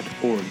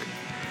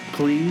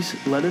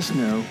 Please let us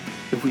know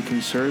if we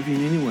can serve you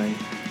in any way,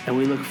 and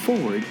we look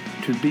forward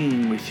to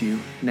being with you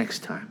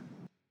next time.